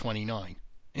they're all 29,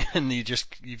 and you've just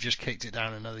kicked it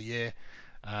down another year,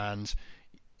 and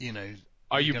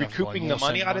are you recouping the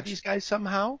money out of these guys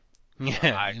somehow?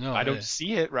 Yeah, I don't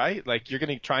see it, right? Like, you're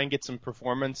going to try and get some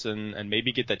performance and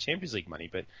maybe get that Champions League money,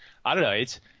 but I don't know.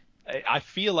 I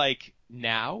feel like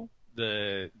now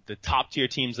the top tier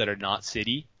teams that are not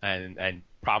City and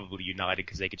probably United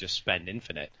because they could just spend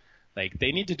infinite, like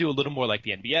they need to do a little more like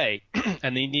the NBA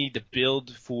and they need to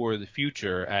build for the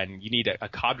future, and you need a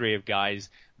cadre of guys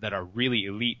that are really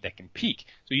elite that can peak.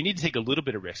 So you need to take a little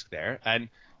bit of risk there, and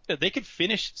they could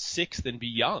finish 6th and be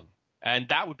young. And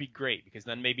that would be great because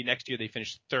then maybe next year they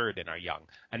finish 3rd and are young.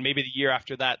 And maybe the year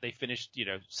after that they finished,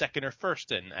 2nd or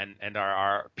 1st and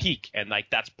are peak, and like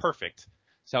that's perfect.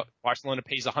 So Barcelona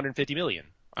pays 150 million.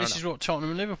 This is what Tottenham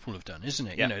and Liverpool have done, isn't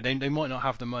it? Yeah. They might not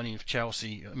have the money of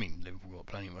Chelsea. I mean, Liverpool got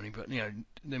plenty of money, but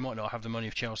they might not have the money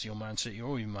of Chelsea or Man City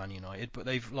or even Man United. But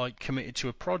they've like committed to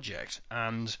a project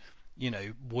and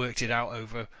worked it out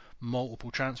over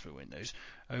multiple transfer windows,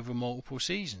 over multiple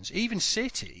seasons. Even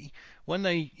City, when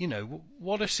they,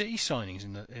 what are City signings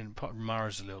in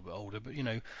Mara's a little bit older, but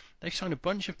they signed a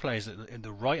bunch of players at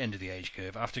the right end of the age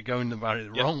curve after going about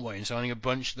it the wrong way and signing a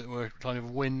bunch that were kind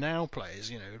of win now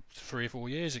players, 3 or 4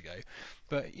 years ago.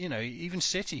 But even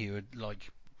City, who had like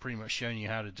pretty much shown you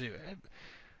how to do it.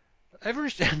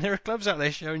 There are clubs out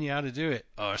there showing you how to do it.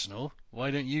 Arsenal,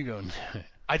 why don't you go and do it?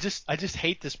 I just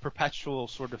hate this perpetual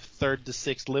sort of 3rd to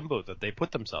 6th limbo that they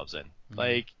put themselves in.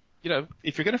 Like,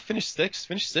 if you're gonna finish 6th,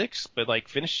 finish 6th, but like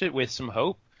finish it with some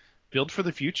hope. Build for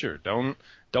the future.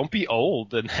 Don't be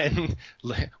old and then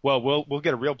we'll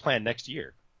get a real plan next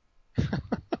year.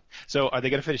 So are they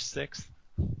gonna finish 6th?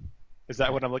 Is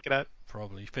that what I'm looking at?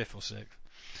 Probably 5th or 6th.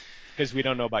 Because we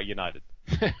don't know about United.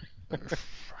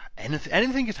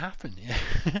 Anything could happen,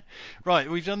 yeah. Right,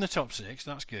 we've done the top 6.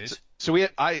 That's good. So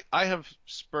I have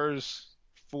Spurs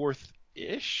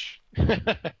 4th-ish,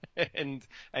 and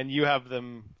you have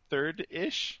them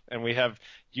 3rd-ish, and we have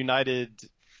United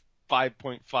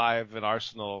 5.5 and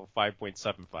Arsenal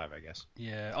 5.75, I guess.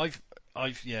 Yeah,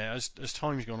 as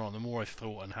time's gone on, the more I've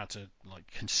thought and had to like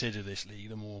consider this league,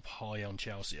 the more high on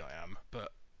Chelsea I am.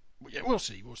 But yeah, we'll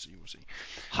see.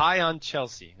 High on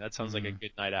Chelsea. That sounds like a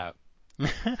good night out.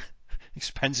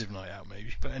 Expensive night out,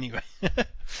 maybe, but anyway.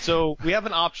 So we have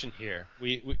an option here.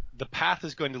 The path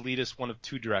is going to lead us one of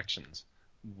 2 directions.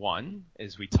 One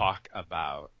is we talk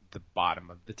about the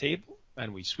bottom of the table,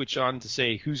 and we switch on to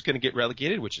say who's going to get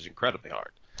relegated, which is incredibly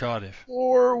hard. Cardiff.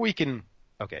 Or we can...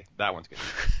 Okay, that one's good.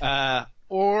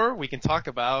 Or we can talk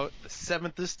about the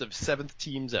 7thest of 7th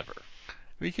teams ever.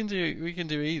 We can do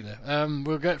either.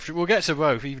 We'll get to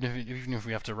both, even if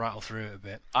we have to rattle through it a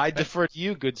bit. I defer to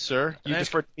you, good sir. You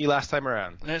deferred to me last time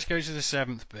around. Let's go to the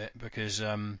 7th bit because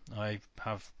I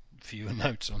have fewer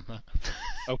notes on that.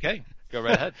 Okay, go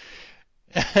right ahead.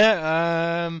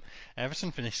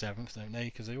 Everton finished 7th, don't they?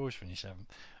 Because they always finish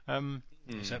 7th,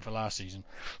 except for last season.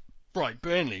 Right,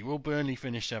 Burnley. Will Burnley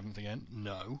finish 7th again?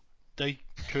 No. They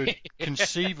could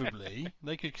conceivably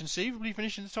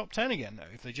finish in the top 10 again,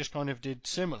 though, if they just kind of did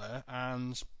similar.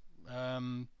 And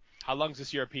how long's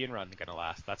this European run going to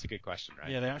last? That's a good question,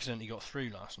 right? Yeah, they accidentally got through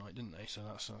last night, didn't they? So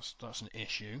that's an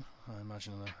issue. I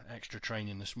imagine the extra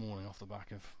training this morning off the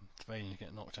back of failing to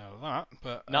get knocked out of that,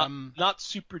 but not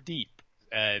super deep.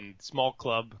 And small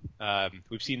club,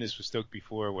 we've seen this with Stoke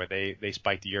before, where they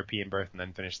spiked the European berth and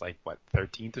then finished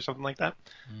 13th or something like that.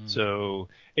 So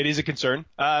it is a concern.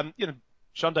 Sean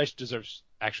Dyche deserves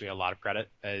actually a lot of credit,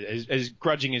 as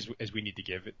grudging as we need to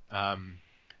give it.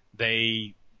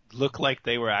 They look like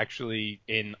they were actually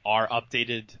in our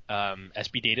updated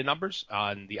SB data numbers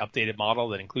on the updated model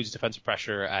that includes defensive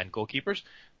pressure and goalkeepers.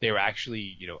 They were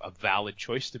actually, a valid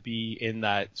choice to be in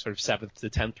that sort of 7th to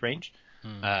 10th range.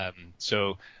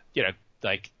 So,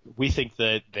 we think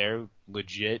that they're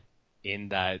legit in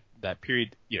that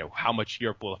period. How much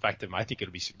Europe will affect them, I think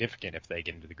it'll be significant if they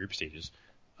get into the group stages.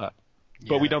 But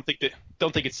we don't think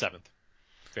it's 7th.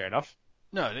 Fair enough.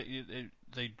 No,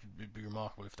 they'd be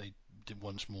remarkable if they did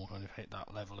once more kind of hit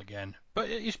that level again. But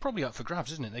it's probably up for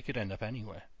grabs, isn't it? They could end up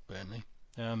anywhere, Burnley.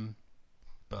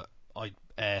 But I'd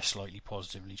err slightly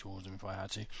positively towards them if I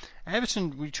had to.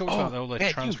 Everton, we talked about all their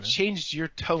transfers. You've changed your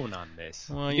tone on this.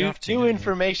 Well, you have to. New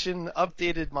information,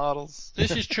 updated models.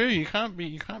 This is true. You can't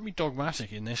be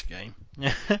dogmatic in this game.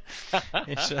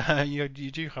 It's you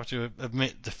do have to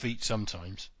admit defeat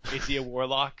sometimes. Is he a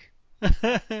warlock?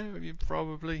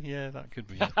 Probably, yeah, that could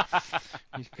be it.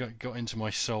 He's got into my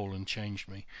soul and changed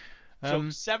me. So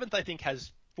 7th, I think,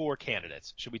 has 4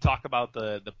 candidates. Should we talk about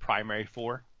the primary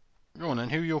 4? Go on then.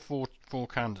 Who are your four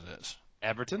candidates?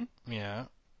 Everton. Yeah.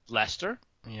 Leicester.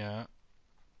 Yeah.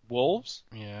 Wolves.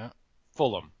 Yeah.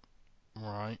 Fulham.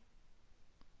 Right.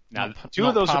 Now, 2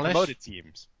 of those are promoted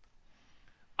teams.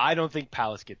 I don't think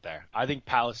Palace get there. I think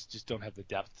Palace just don't have the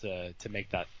depth to make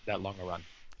that long a run.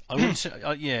 I wouldn't say,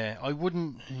 I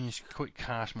wouldn't. Just a quick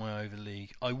cast my over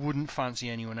league. I wouldn't fancy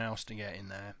anyone else to get in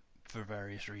there for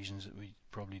various reasons that we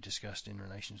probably discussed in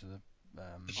relation to the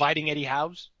Fighting Eddie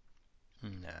Howe's.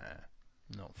 Nah,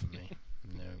 not for me.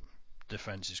 No,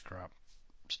 defense is crap.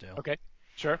 Still. Okay,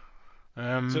 sure.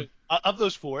 So of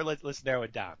those 4, let's narrow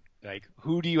it down. Like,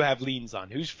 who do you have leans on?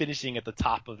 Who's finishing at the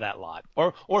top of that lot,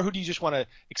 or who do you just want to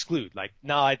exclude? Like,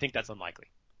 no, I think that's unlikely.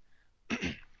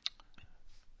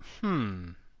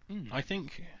 I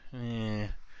think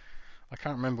I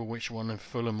can't remember which one of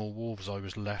Fulham or Wolves I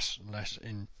was less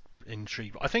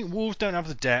intrigued. I think Wolves don't have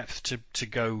the depth to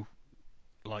go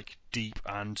like deep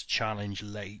and challenge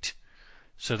late.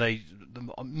 So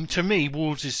to me,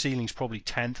 Wolves' ceiling's probably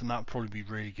 10th, and that'd probably be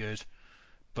really good.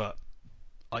 But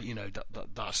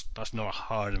that's not a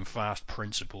hard and fast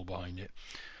principle behind it.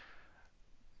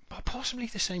 But possibly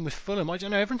the same with Fulham. I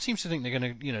don't know. Everyone seems to think they're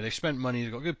going to, they've spent money,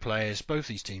 they've got good players, both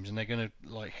these teams, and they're going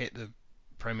to like hit the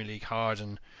Premier League hard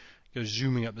and go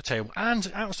zooming up the table.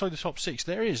 And outside the top 6,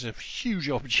 there is a huge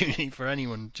opportunity for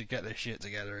anyone to get their shit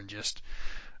together and just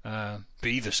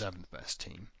be the 7th best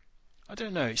team. I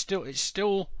don't know. It's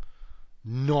still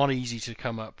not easy to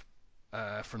come up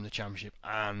from the Championship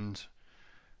and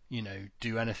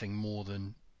do anything more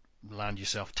than land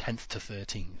yourself 10th to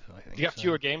 13th. I think you got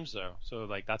fewer games though, so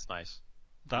that's nice.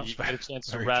 You get a chance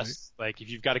to rest. True. Like, if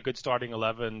you've got a good starting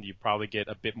 11, you probably get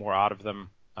a bit more out of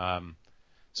them.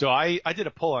 So I did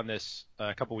a poll on this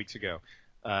a couple weeks ago.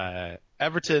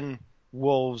 Everton,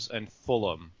 Wolves, and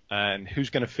Fulham, and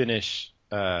who's going to finish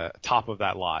top of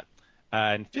that lot.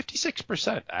 And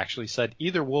 56% actually said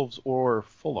either Wolves or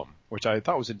Fulham, which I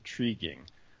thought was intriguing.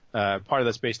 Part of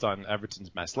that's based on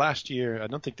Everton's mess last year. I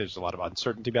don't think there's a lot of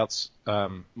uncertainty about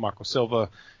Marco Silva.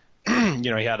 He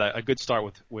had a good start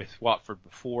with Watford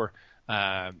before.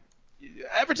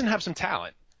 Everton have some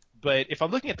talent, but if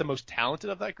I'm looking at the most talented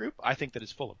of that group, I think that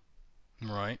it's Fulham.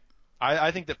 Right.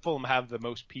 I think that Fulham have the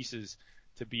most pieces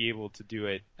to be able to do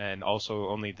it, and also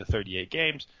only the 38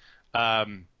 games. So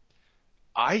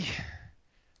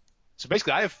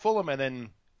basically, I have Fulham and then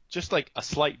just like a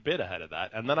slight bit ahead of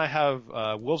that, and then I have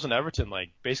Wolves and Everton like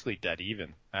basically dead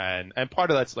even, and part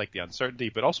of that's like the uncertainty,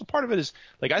 but also part of it is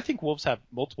like I think Wolves have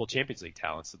multiple Champions League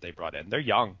talents that they brought in. They're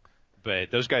young,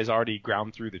 but those guys already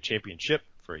ground through the Championship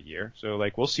for a year, so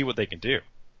like we'll see what they can do.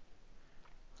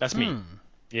 That's me.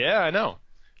 Yeah, I know.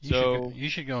 You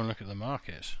should go and look at the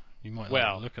markets. You might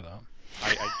look at that.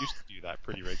 I used to do that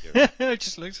pretty regularly. I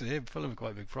just looked at it. Fulham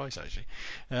quite a big price actually.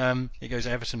 It goes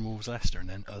Everton, Wolves, Leicester, and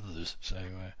then others. So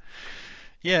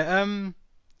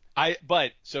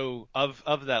So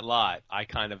of that lot, I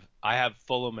have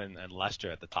Fulham and Leicester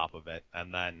at the top of it,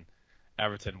 and then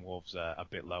Everton, Wolves a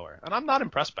bit lower. And I'm not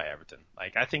impressed by Everton.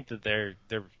 Like, I think that their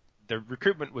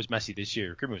recruitment was messy this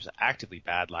year. Recruitment was actively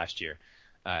bad last year.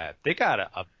 They got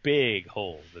a big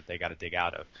hole that they got to dig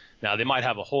out of. Now, they might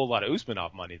have a whole lot of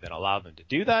Usmanov money that allow them to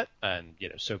do that, and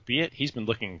so be it. He's been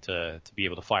looking to be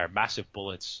able to fire massive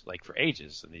bullets like for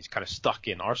ages, and he's kind of stuck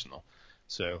in Arsenal.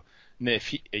 So if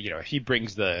he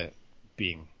brings the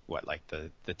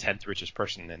 10th richest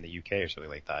person in the UK or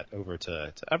something like that over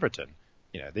to Everton,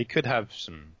 they could have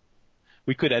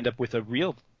we could end up with a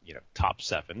real top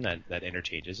 7 that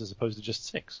interchanges as opposed to just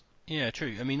 6. Yeah,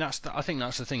 true. I mean, I think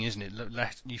that's the thing, isn't it?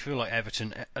 You feel like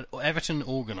Everton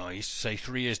organised, say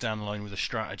 3 years down the line with a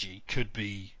strategy, could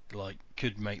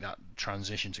make that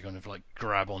transition to kind of like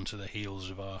grab onto the heels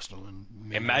of Arsenal and mirror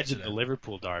it to Imagine the them.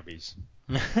 Liverpool derbies.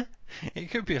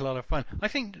 It could be a lot of fun. I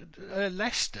think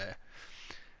Leicester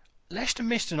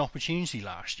missed an opportunity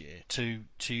last year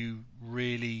to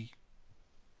really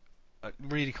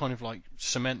kind of like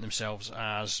cement themselves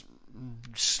as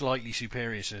slightly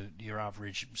superior to your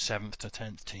average 7th to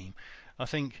 10th team. I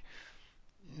think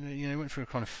they went through a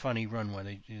kind of funny run where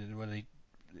they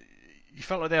you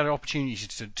felt like they had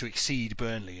opportunities to exceed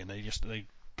Burnley, and they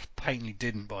patently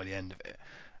didn't by the end of it.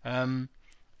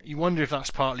 You wonder if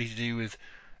that's partly to do with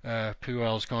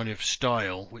Puel's kind of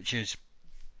style, which is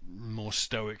more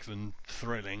stoic than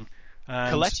thrilling.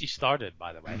 And Kelechi started,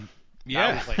 by the way.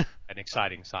 yeah, That was like an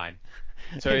exciting sign.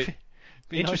 So it'd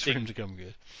be nice for interesting. him to come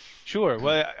good. Sure.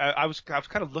 Well, I was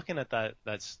kind of looking at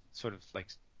that sort of like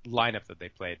lineup that they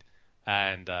played,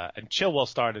 and Chilwell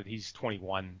started. He's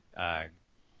 21.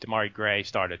 Damari Gray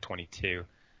started 22.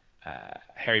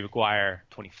 Harry Maguire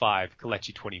 25.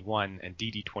 Kelechi 21, and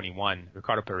Didi 21.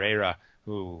 Ricardo Pereira,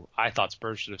 who I thought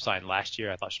Spurs should have signed last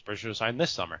year. I thought Spurs should have signed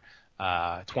this summer.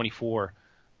 24.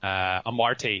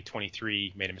 Amarte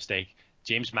 23 made a mistake.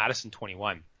 James Maddison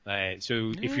 21.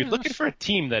 So if you're looking for a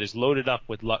team that is loaded up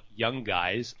with young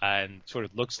guys and sort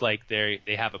of looks like they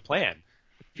have a plan,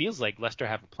 it feels like Leicester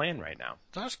have a plan right now.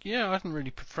 I hadn't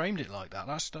really framed it like that.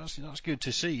 That's good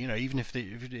to see. Even if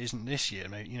it isn't this year,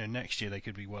 maybe, next year they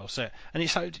could be well set. And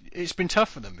it's been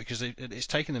tough for them because it's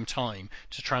taken them time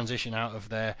to transition out of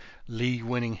their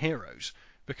league-winning heroes,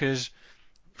 because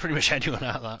pretty much anyone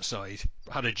out that side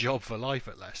had a job for life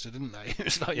at Leicester, didn't they? It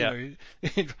was like,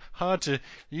 it's hard to.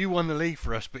 You won the league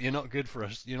for us, but you're not good for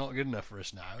us. You're not good enough for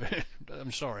us now.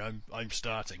 I'm sorry, I'm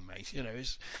starting, mate.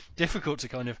 It's difficult to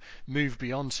kind of move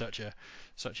beyond such a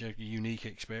unique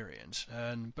experience.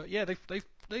 But yeah,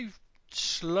 they've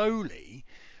slowly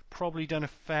probably done a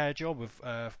fair job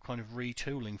of kind of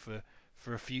retooling for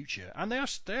a future, and they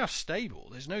are stable.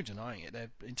 There's no denying it.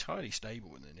 They're entirely stable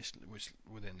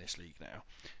within this league now.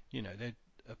 They're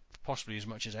possibly as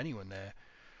much as anyone.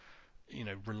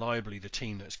 They're reliably the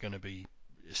team that's going to be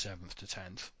 7th to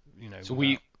 10th. So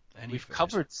we've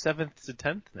covered 7th to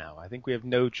 10th now. I think we have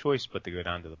no choice but to go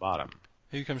down to the bottom.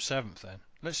 Who comes 7th then?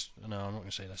 No, I'm not going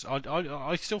to say this.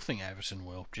 I still think Everton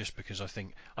will, just because I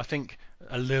think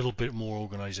a little bit more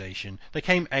organisation. They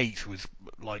came 8th with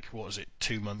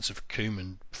 2 months of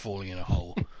Koeman falling in a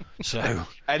hole. So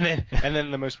and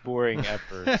then the most boring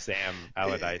ever, Sam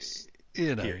Allardyce.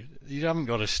 You haven't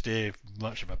got to steer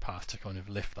much of a path to kind of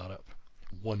lift that up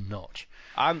one notch.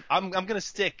 I'm going to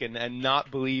stick and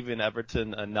not believe in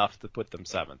Everton enough to put them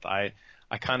 7th. I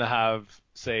kind of have,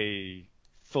 say,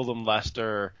 Fulham,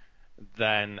 Leicester,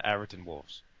 then Everton,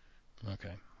 Wolves.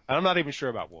 Okay. And I'm not even sure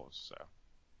about Wolves. So.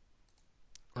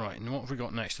 Right, and what have we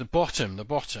got next? The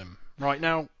bottom. Right,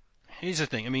 now, here's the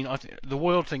thing. I mean, the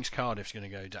world thinks Cardiff's going to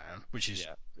go down, which is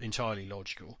entirely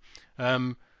logical.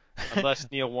 Unless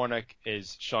Neil Warnock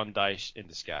is Sean Dyche in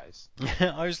disguise.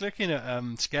 I was looking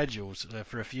at schedules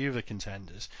for a few of the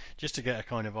contenders, just to get a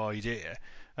kind of idea.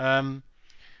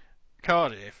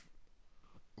 Cardiff,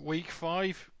 week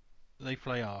 5, they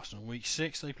play Arsenal. Week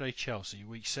 6, they play Chelsea.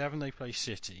 Week 7, they play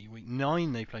City. Week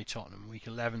 9, they play Tottenham. Week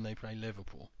 11, they play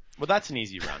Liverpool. Well, that's an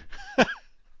easy run.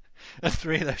 And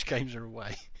 3 of those games are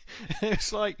away.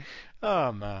 It's like,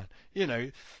 oh man,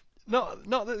 not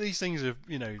that these things are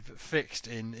fixed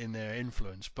in their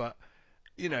influence, but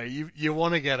you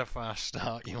want to get a fast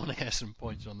start. You want to get some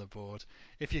points on the board.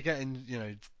 If you're getting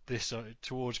this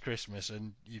towards Christmas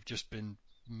and you've just been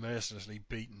mercilessly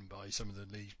beaten by some of the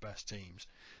league's best teams,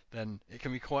 then it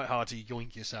can be quite hard to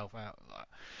yoink yourself out of that.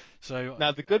 So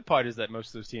now the good part is that most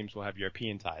of those teams will have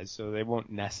European ties, so they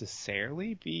won't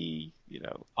necessarily be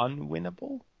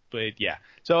unwinnable. But yeah.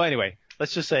 So anyway,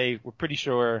 let's just say we're pretty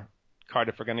sure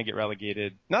Cardiff are going to get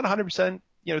relegated. Not 100%.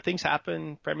 Things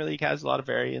happen. Premier League has a lot of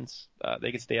variance.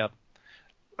 They can stay up.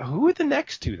 Who are the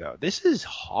next two though? This is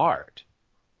hard.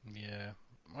 Yeah.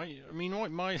 My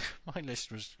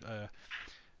list was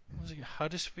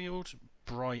Huddersfield,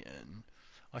 Brighton.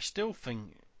 I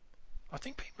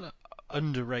think people are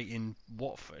underrating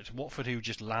Watford. Watford, who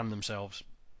just land themselves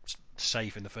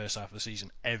safe in the first half of the season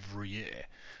every year.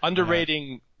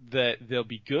 Underrating that they'll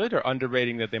be good, or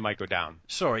underrating that they might go down?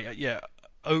 Sorry,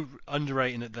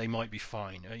 underrating that they might be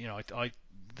fine.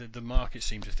 The market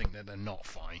seems to think that they're not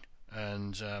fine,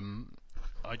 and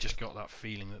I just got that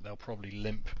feeling that they'll probably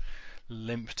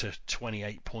limp to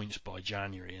 28 points by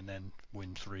January and then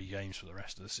win 3 games for the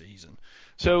rest of the season.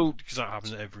 So because that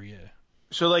happens every year.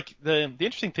 So the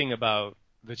interesting thing about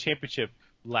the championship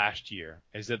last year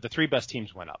is that the three best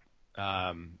teams went up.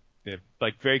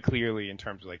 Like very clearly in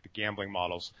terms of like the gambling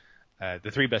models,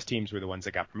 the three best teams were the ones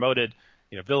that got promoted.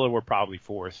 Villa were probably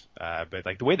fourth, but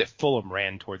like the way that Fulham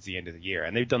ran towards the end of the year,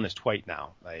 and they've done this twice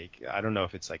now. Like I don't know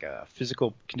if it's like a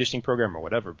physical conditioning program or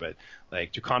whatever, but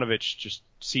like Djukanovic just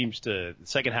seems to the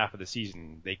second half of the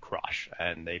season they crush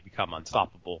and they become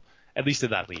unstoppable, at least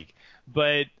in that league.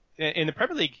 But in the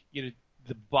Premier League,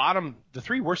 the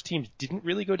three worst teams didn't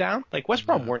really go down. Like West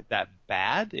Brom weren't that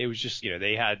bad. It was just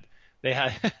they had they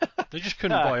just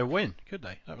couldn't buy a win, could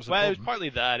they? That was the problem. It was partly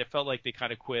that. It felt like they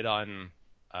kind of quit on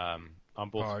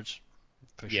both Pards,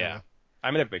 for yeah. sure. I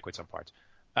mean, everybody quits on Pards.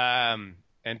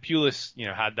 And Pulis,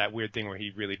 had that weird thing where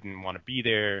he really didn't want to be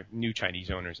there, new Chinese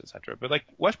owners, etc. But like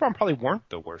West Brom probably weren't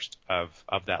the worst of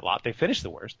that lot. They finished the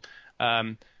worst.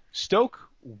 Stoke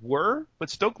were, but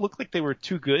Stoke looked like they were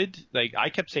too good. Like I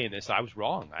kept saying this, I was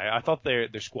wrong. I thought their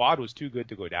squad was too good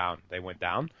to go down. They went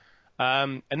down.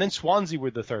 And then Swansea were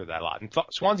the third of that lot. And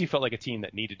Swansea felt like a team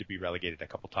that needed to be relegated a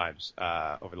couple times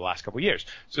over the last couple of years.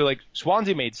 So like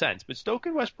Swansea made sense, but Stoke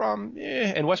and West Brom,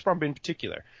 and West Brom in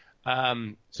particular.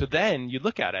 So then you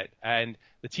look at it, and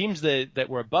the teams that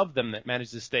were above them that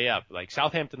managed to stay up, like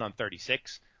Southampton on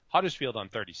 36, Huddersfield on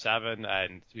 37,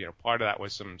 and part of that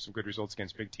was some good results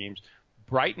against big teams.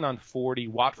 Brighton on 40,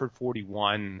 Watford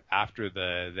 41 after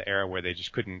the era where they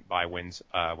just couldn't buy wins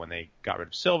when they got rid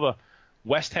of Silva.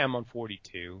 West Ham on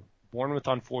 42, Bournemouth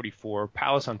on 44,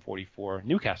 Palace on 44,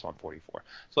 Newcastle on 44.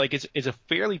 So like it's a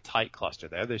fairly tight cluster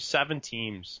there. There's 7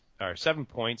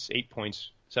 points, 8 points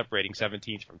separating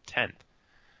 17th from 10th.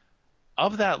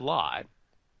 Of that lot,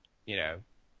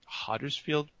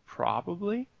 Huddersfield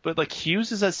probably, but like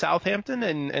Hughes is at Southampton,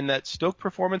 and that Stoke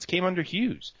performance came under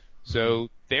Hughes, so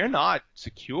they're not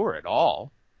secure at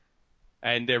all.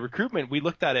 And their recruitment, we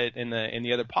looked at it in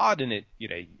the other pod, and it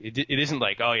isn't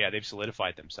like, oh yeah, they've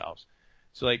solidified themselves.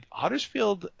 So like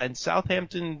Huddersfield and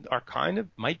Southampton are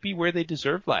might be where they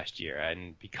deserved last year,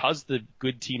 and because the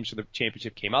good teams for the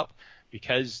championship came up,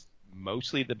 because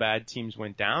mostly the bad teams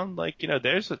went down, like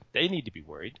they need to be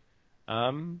worried.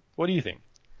 What do you think?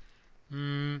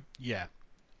 Yeah,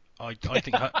 I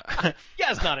think yeah,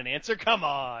 it's not an answer. Come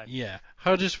on. Yeah,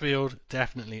 Huddersfield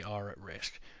definitely are at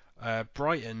risk.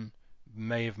 Brighton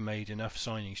may have made enough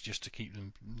signings just to keep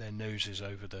their noses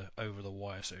over the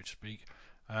wire, so to speak.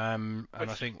 And I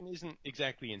think isn't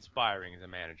exactly inspiring as a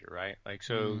manager, right? Like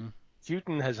so,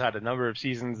 Houghton has had a number of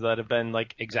seasons that have been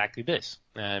like exactly this.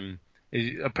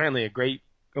 He's apparently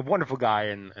a wonderful guy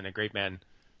and a great man,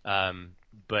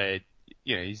 but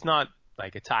he's not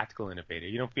like a tactical innovator.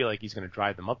 You don't feel like he's going to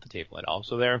drive them up the table at all.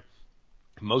 So they're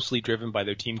mostly driven by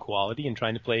their team quality and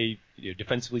trying to play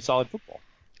defensively solid football.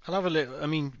 I'll have a look. I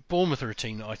mean, Bournemouth are a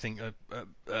team that I think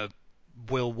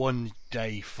will one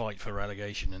day fight for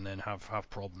relegation and then have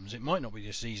problems. It might not be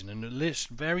this season, and a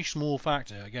very small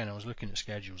factor. Again, I was looking at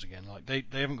schedules again. Like they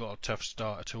haven't got a tough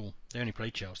start at all. They only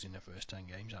played Chelsea in their first 10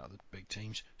 games out of the big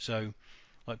teams. So,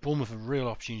 like Bournemouth have a real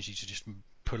opportunity to just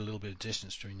put a little bit of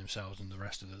distance between themselves and the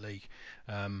rest of the league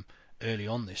early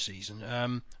on this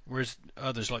season. Whereas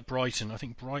others like Brighton, I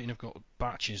think Brighton have got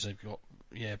batches. They've got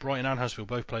Brighton and Huddersfield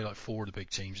both play like 4 of the big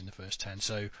teams in the first 10.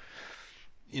 So,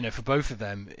 for both of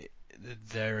them,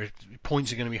 their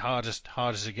points are going to be hardest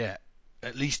to get,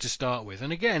 at least to start with.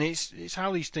 And again, it's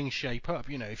how these things shape up.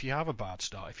 If you have a bad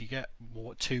start, if you get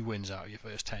 2 wins out of your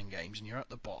first 10 games and you're at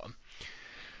the bottom,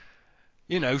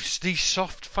 these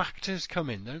soft factors come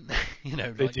in, don't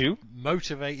they? They do.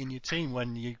 Motivating your team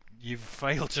when you've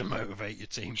failed to motivate your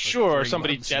team. Sure,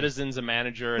 somebody jettisons a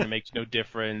manager and it makes no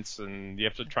difference, and you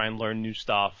have to try and learn new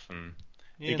stuff, and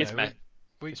it gets mad.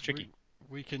 It's tricky.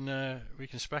 We can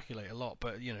speculate a lot,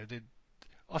 but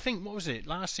I think what was it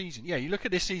last season? Yeah, you look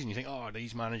at this season, you think, oh,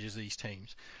 these managers, these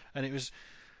teams, and it was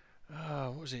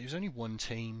what was it? It was only one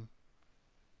team.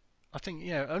 I think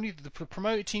only the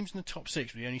promoted teams in the top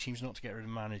 6 were the only teams not to get rid of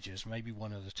managers. Maybe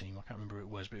one other team, I can't remember who it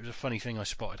was, but it was a funny thing I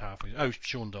spotted halfway. Oh,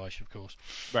 Sean Dyche, of course.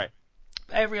 Right.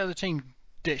 Every other team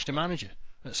ditched a manager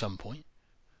at some point,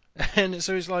 and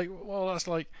so it's like, well, that's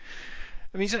like.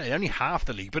 I mean, it's only half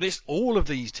the league, but it's all of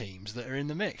these teams that are in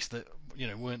the mix that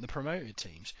weren't the promoted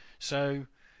teams. So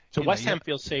West Ham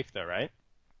feels safe though, right?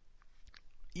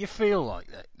 You feel like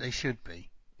that they should be.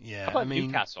 Yeah. How about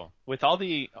Newcastle? With all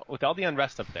the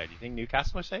unrest up there, do you think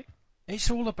Newcastle are safe?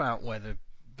 It's all about whether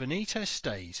Benitez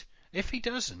stays. If he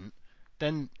doesn't,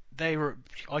 then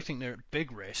I think they're at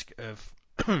big risk of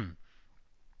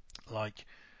like.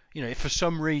 If for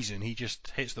some reason he just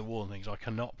hits the wall and thinks I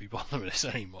cannot be bothered with this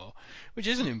anymore, which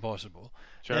isn't impossible,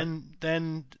 sure.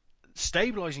 then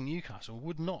stabilising Newcastle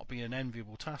would not be an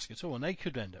enviable task at all, and they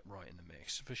could end up right in the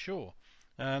mix for sure.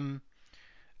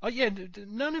 Yeah,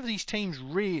 none of these teams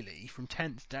really from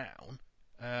 10th down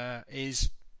is,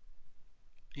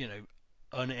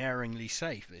 unerringly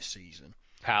safe this season.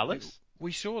 Palace?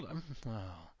 We saw them.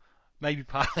 Well, maybe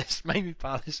Palace. Maybe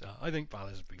Palace. I think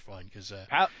Palace would be fine because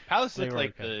Palace they looked were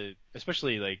like okay.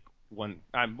 especially like well,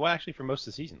 actually for most of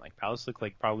the season, like Palace looked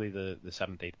like probably the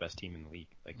seventh, eighth best team in the league.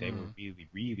 Like they were really,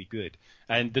 really good.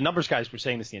 And the numbers guys were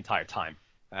saying this the entire time.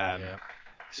 Yeah.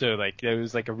 So like there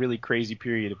was like a really crazy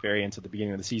period of variance at the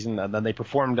beginning of the season, and then they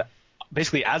performed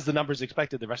basically as the numbers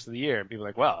expected the rest of the year. And people were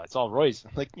like, well, it's all Royce.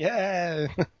 I'm like, yeah.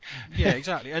 Yeah,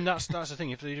 exactly, and that's the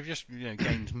thing. If they'd have just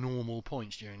gained normal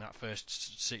points during that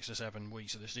first 6 or 7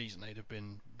 weeks of the season, they'd have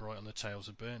been right on the tails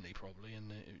of Burnley probably,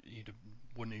 and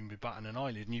wouldn't even be batting an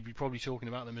eyelid, and you'd be probably talking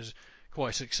about them as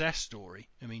quite a success story.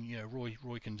 I mean,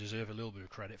 Roy can deserve a little bit of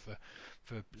credit for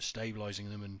stabilising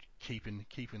them and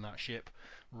keeping that ship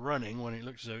running when it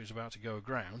looked as though it was about to go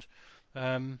aground.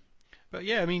 But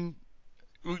yeah, I mean,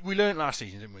 we learned last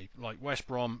season, didn't we? Like West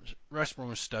Brom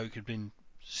and Stoke had been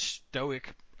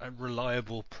stoic and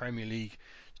reliable Premier League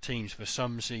teams for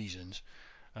some seasons.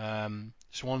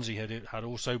 Swansea had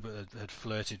also, but had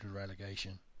flirted with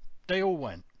relegation. They all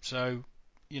went. So,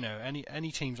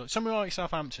 any teams like something like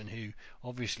Southampton, who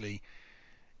obviously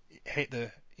hit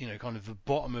the kind of the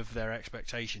bottom of their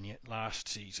expectation yet last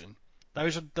season.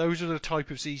 Those are the type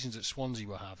of seasons that Swansea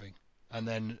were having, and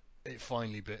then it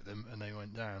finally bit them and they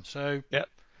went down. So Yep.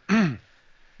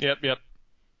 Yep.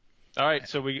 All right,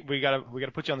 so we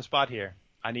gotta put you on the spot here.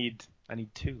 I need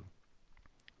two.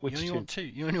 Which you only two? want two.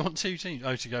 You only want two teams.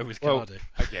 Oh, to go with Well, Cardiff.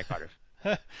 okay, Cardiff.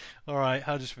 All right,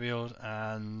 Huddersfield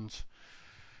and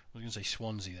I was going to say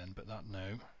Swansea then, but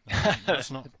no,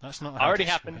 that's not. Already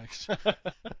happened.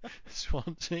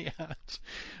 Swansea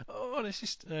and this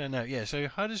is no, yeah. So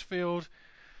Huddersfield,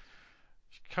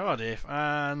 Cardiff,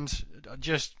 and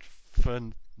just for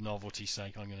novelty's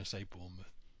sake, I'm going to say Bournemouth.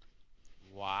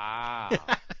 Wow.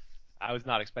 I was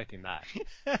not expecting that.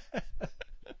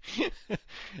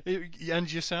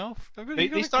 And yourself?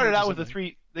 They started out with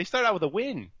They started out with a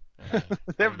win.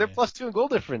 They're +2 in goal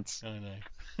difference. I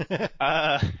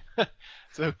know.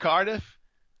 So Cardiff,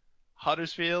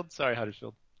 Huddersfield. Sorry,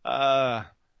 Huddersfield. And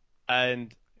I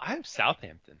have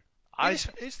Southampton.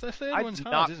 It's the third one's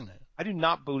hard, isn't it? I do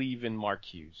not believe in Mark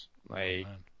Hughes. Like.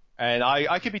 Man. And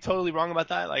I could be totally wrong about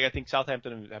that. Like, I think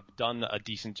Southampton have done a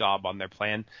decent job on their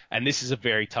plan, and this is a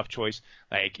very tough choice.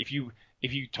 Like, if you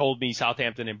told me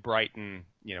Southampton and Brighton,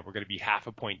 we're going to be half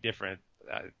a point different,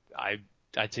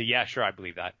 I'd say, yeah, sure, I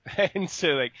believe that. And so,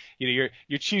 like, you're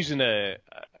choosing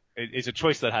it's a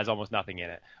choice that has almost nothing in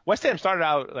it. West Ham started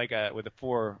out like with a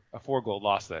four goal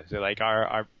loss though, so like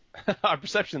our our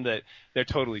perception that they're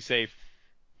totally safe.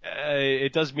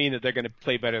 It does mean that they're going to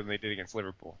play better than they did against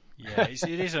Liverpool. Yeah, it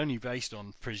is only based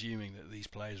on presuming that these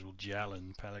players will gel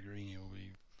and Pellegrini will be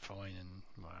fine. And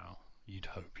well, you'd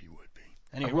hope he would be.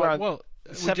 Anyway, well,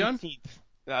 the 17th,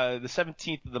 the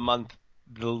 17th of the month.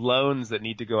 The loans that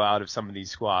need to go out of some of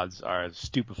these squads are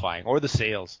stupefying, or the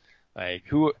sales. Like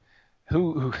who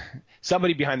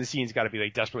somebody behind the scenes got to be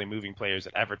like desperately moving players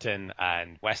at Everton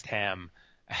and West Ham,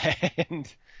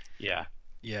 and yeah.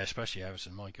 Yeah, especially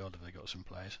Everton. My God, have they got some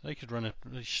players? They could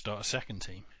start a second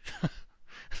team.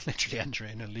 Literally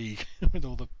entering a league with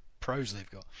all the pros they've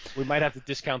got. We might have to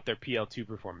discount their PL2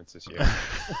 performance this year.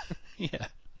 Yeah,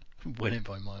 win it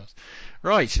by miles.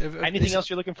 Right. Anything else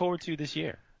you're looking forward to this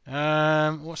year?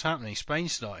 What's happening?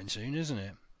 Spain's starting soon, isn't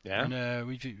it? Yeah. And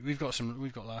we've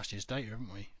got last year's data,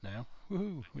 haven't we? Now,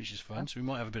 woohoo, which is fun. So we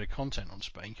might have a bit of content on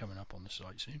Spain coming up on the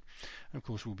site soon. And of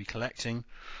course, we'll be collecting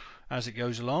as it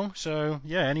goes along. So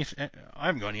yeah, I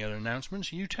haven't got any other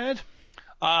announcements. You, Ted?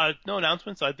 No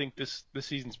announcements. I think this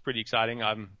season's pretty exciting.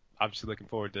 I'm obviously looking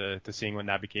forward to seeing what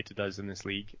Navigator does in this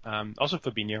league. Also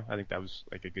Fabinho, I think that was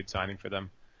like a good signing for them.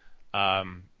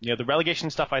 The relegation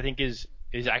stuff I think is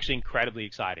actually incredibly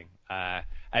exciting.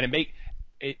 And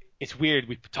it's weird.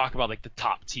 We talk about like the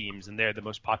top teams and they're the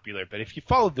most popular, but if you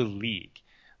follow the league,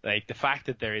 like the fact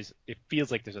that it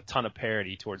feels like there's a ton of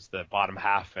parity towards the bottom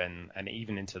half and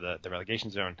even into the relegation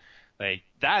zone, like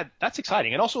that's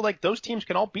exciting. And also like those teams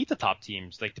can all beat the top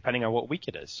teams, like depending on what week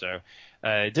it is. So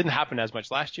it didn't happen as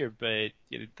much last year, but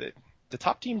the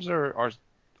top teams are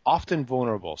often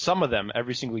vulnerable. Some of them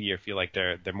every single year feel like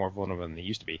they're more vulnerable than they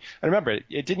used to be. And remember,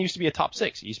 it didn't used to be a top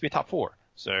 6; it used to be a top 4.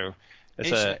 So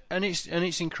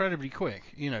it's incredibly quick.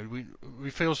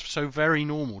 We feel so very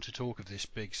normal to talk of this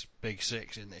big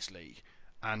six in this league,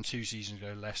 and 2 seasons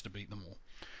ago Leicester beat them all.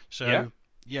 So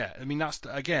yeah, I mean that's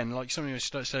again like something I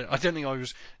said. I don't think I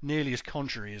was nearly as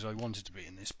contrary as I wanted to be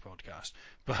in this podcast,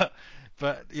 but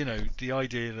the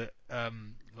idea that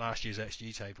last year's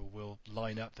XG table will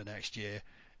line up the next year.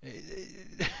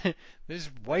 There's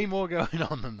way more going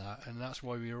on than that, and that's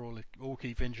why we all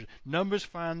keep interested. Numbers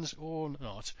fans or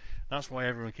not, that's why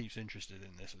everyone keeps interested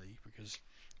in this league, because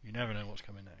you never know what's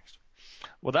coming next.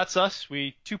 Well, that's us.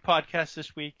 We 2 podcasts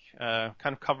this week, kind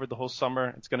of covered the whole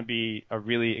summer. It's going to be a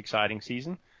really exciting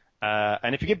season.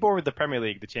 And if you get bored with the Premier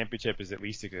League, the Championship is at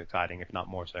least as exciting, if not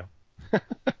more so.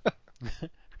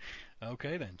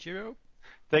 Okay then, cheerio.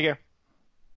 Take care.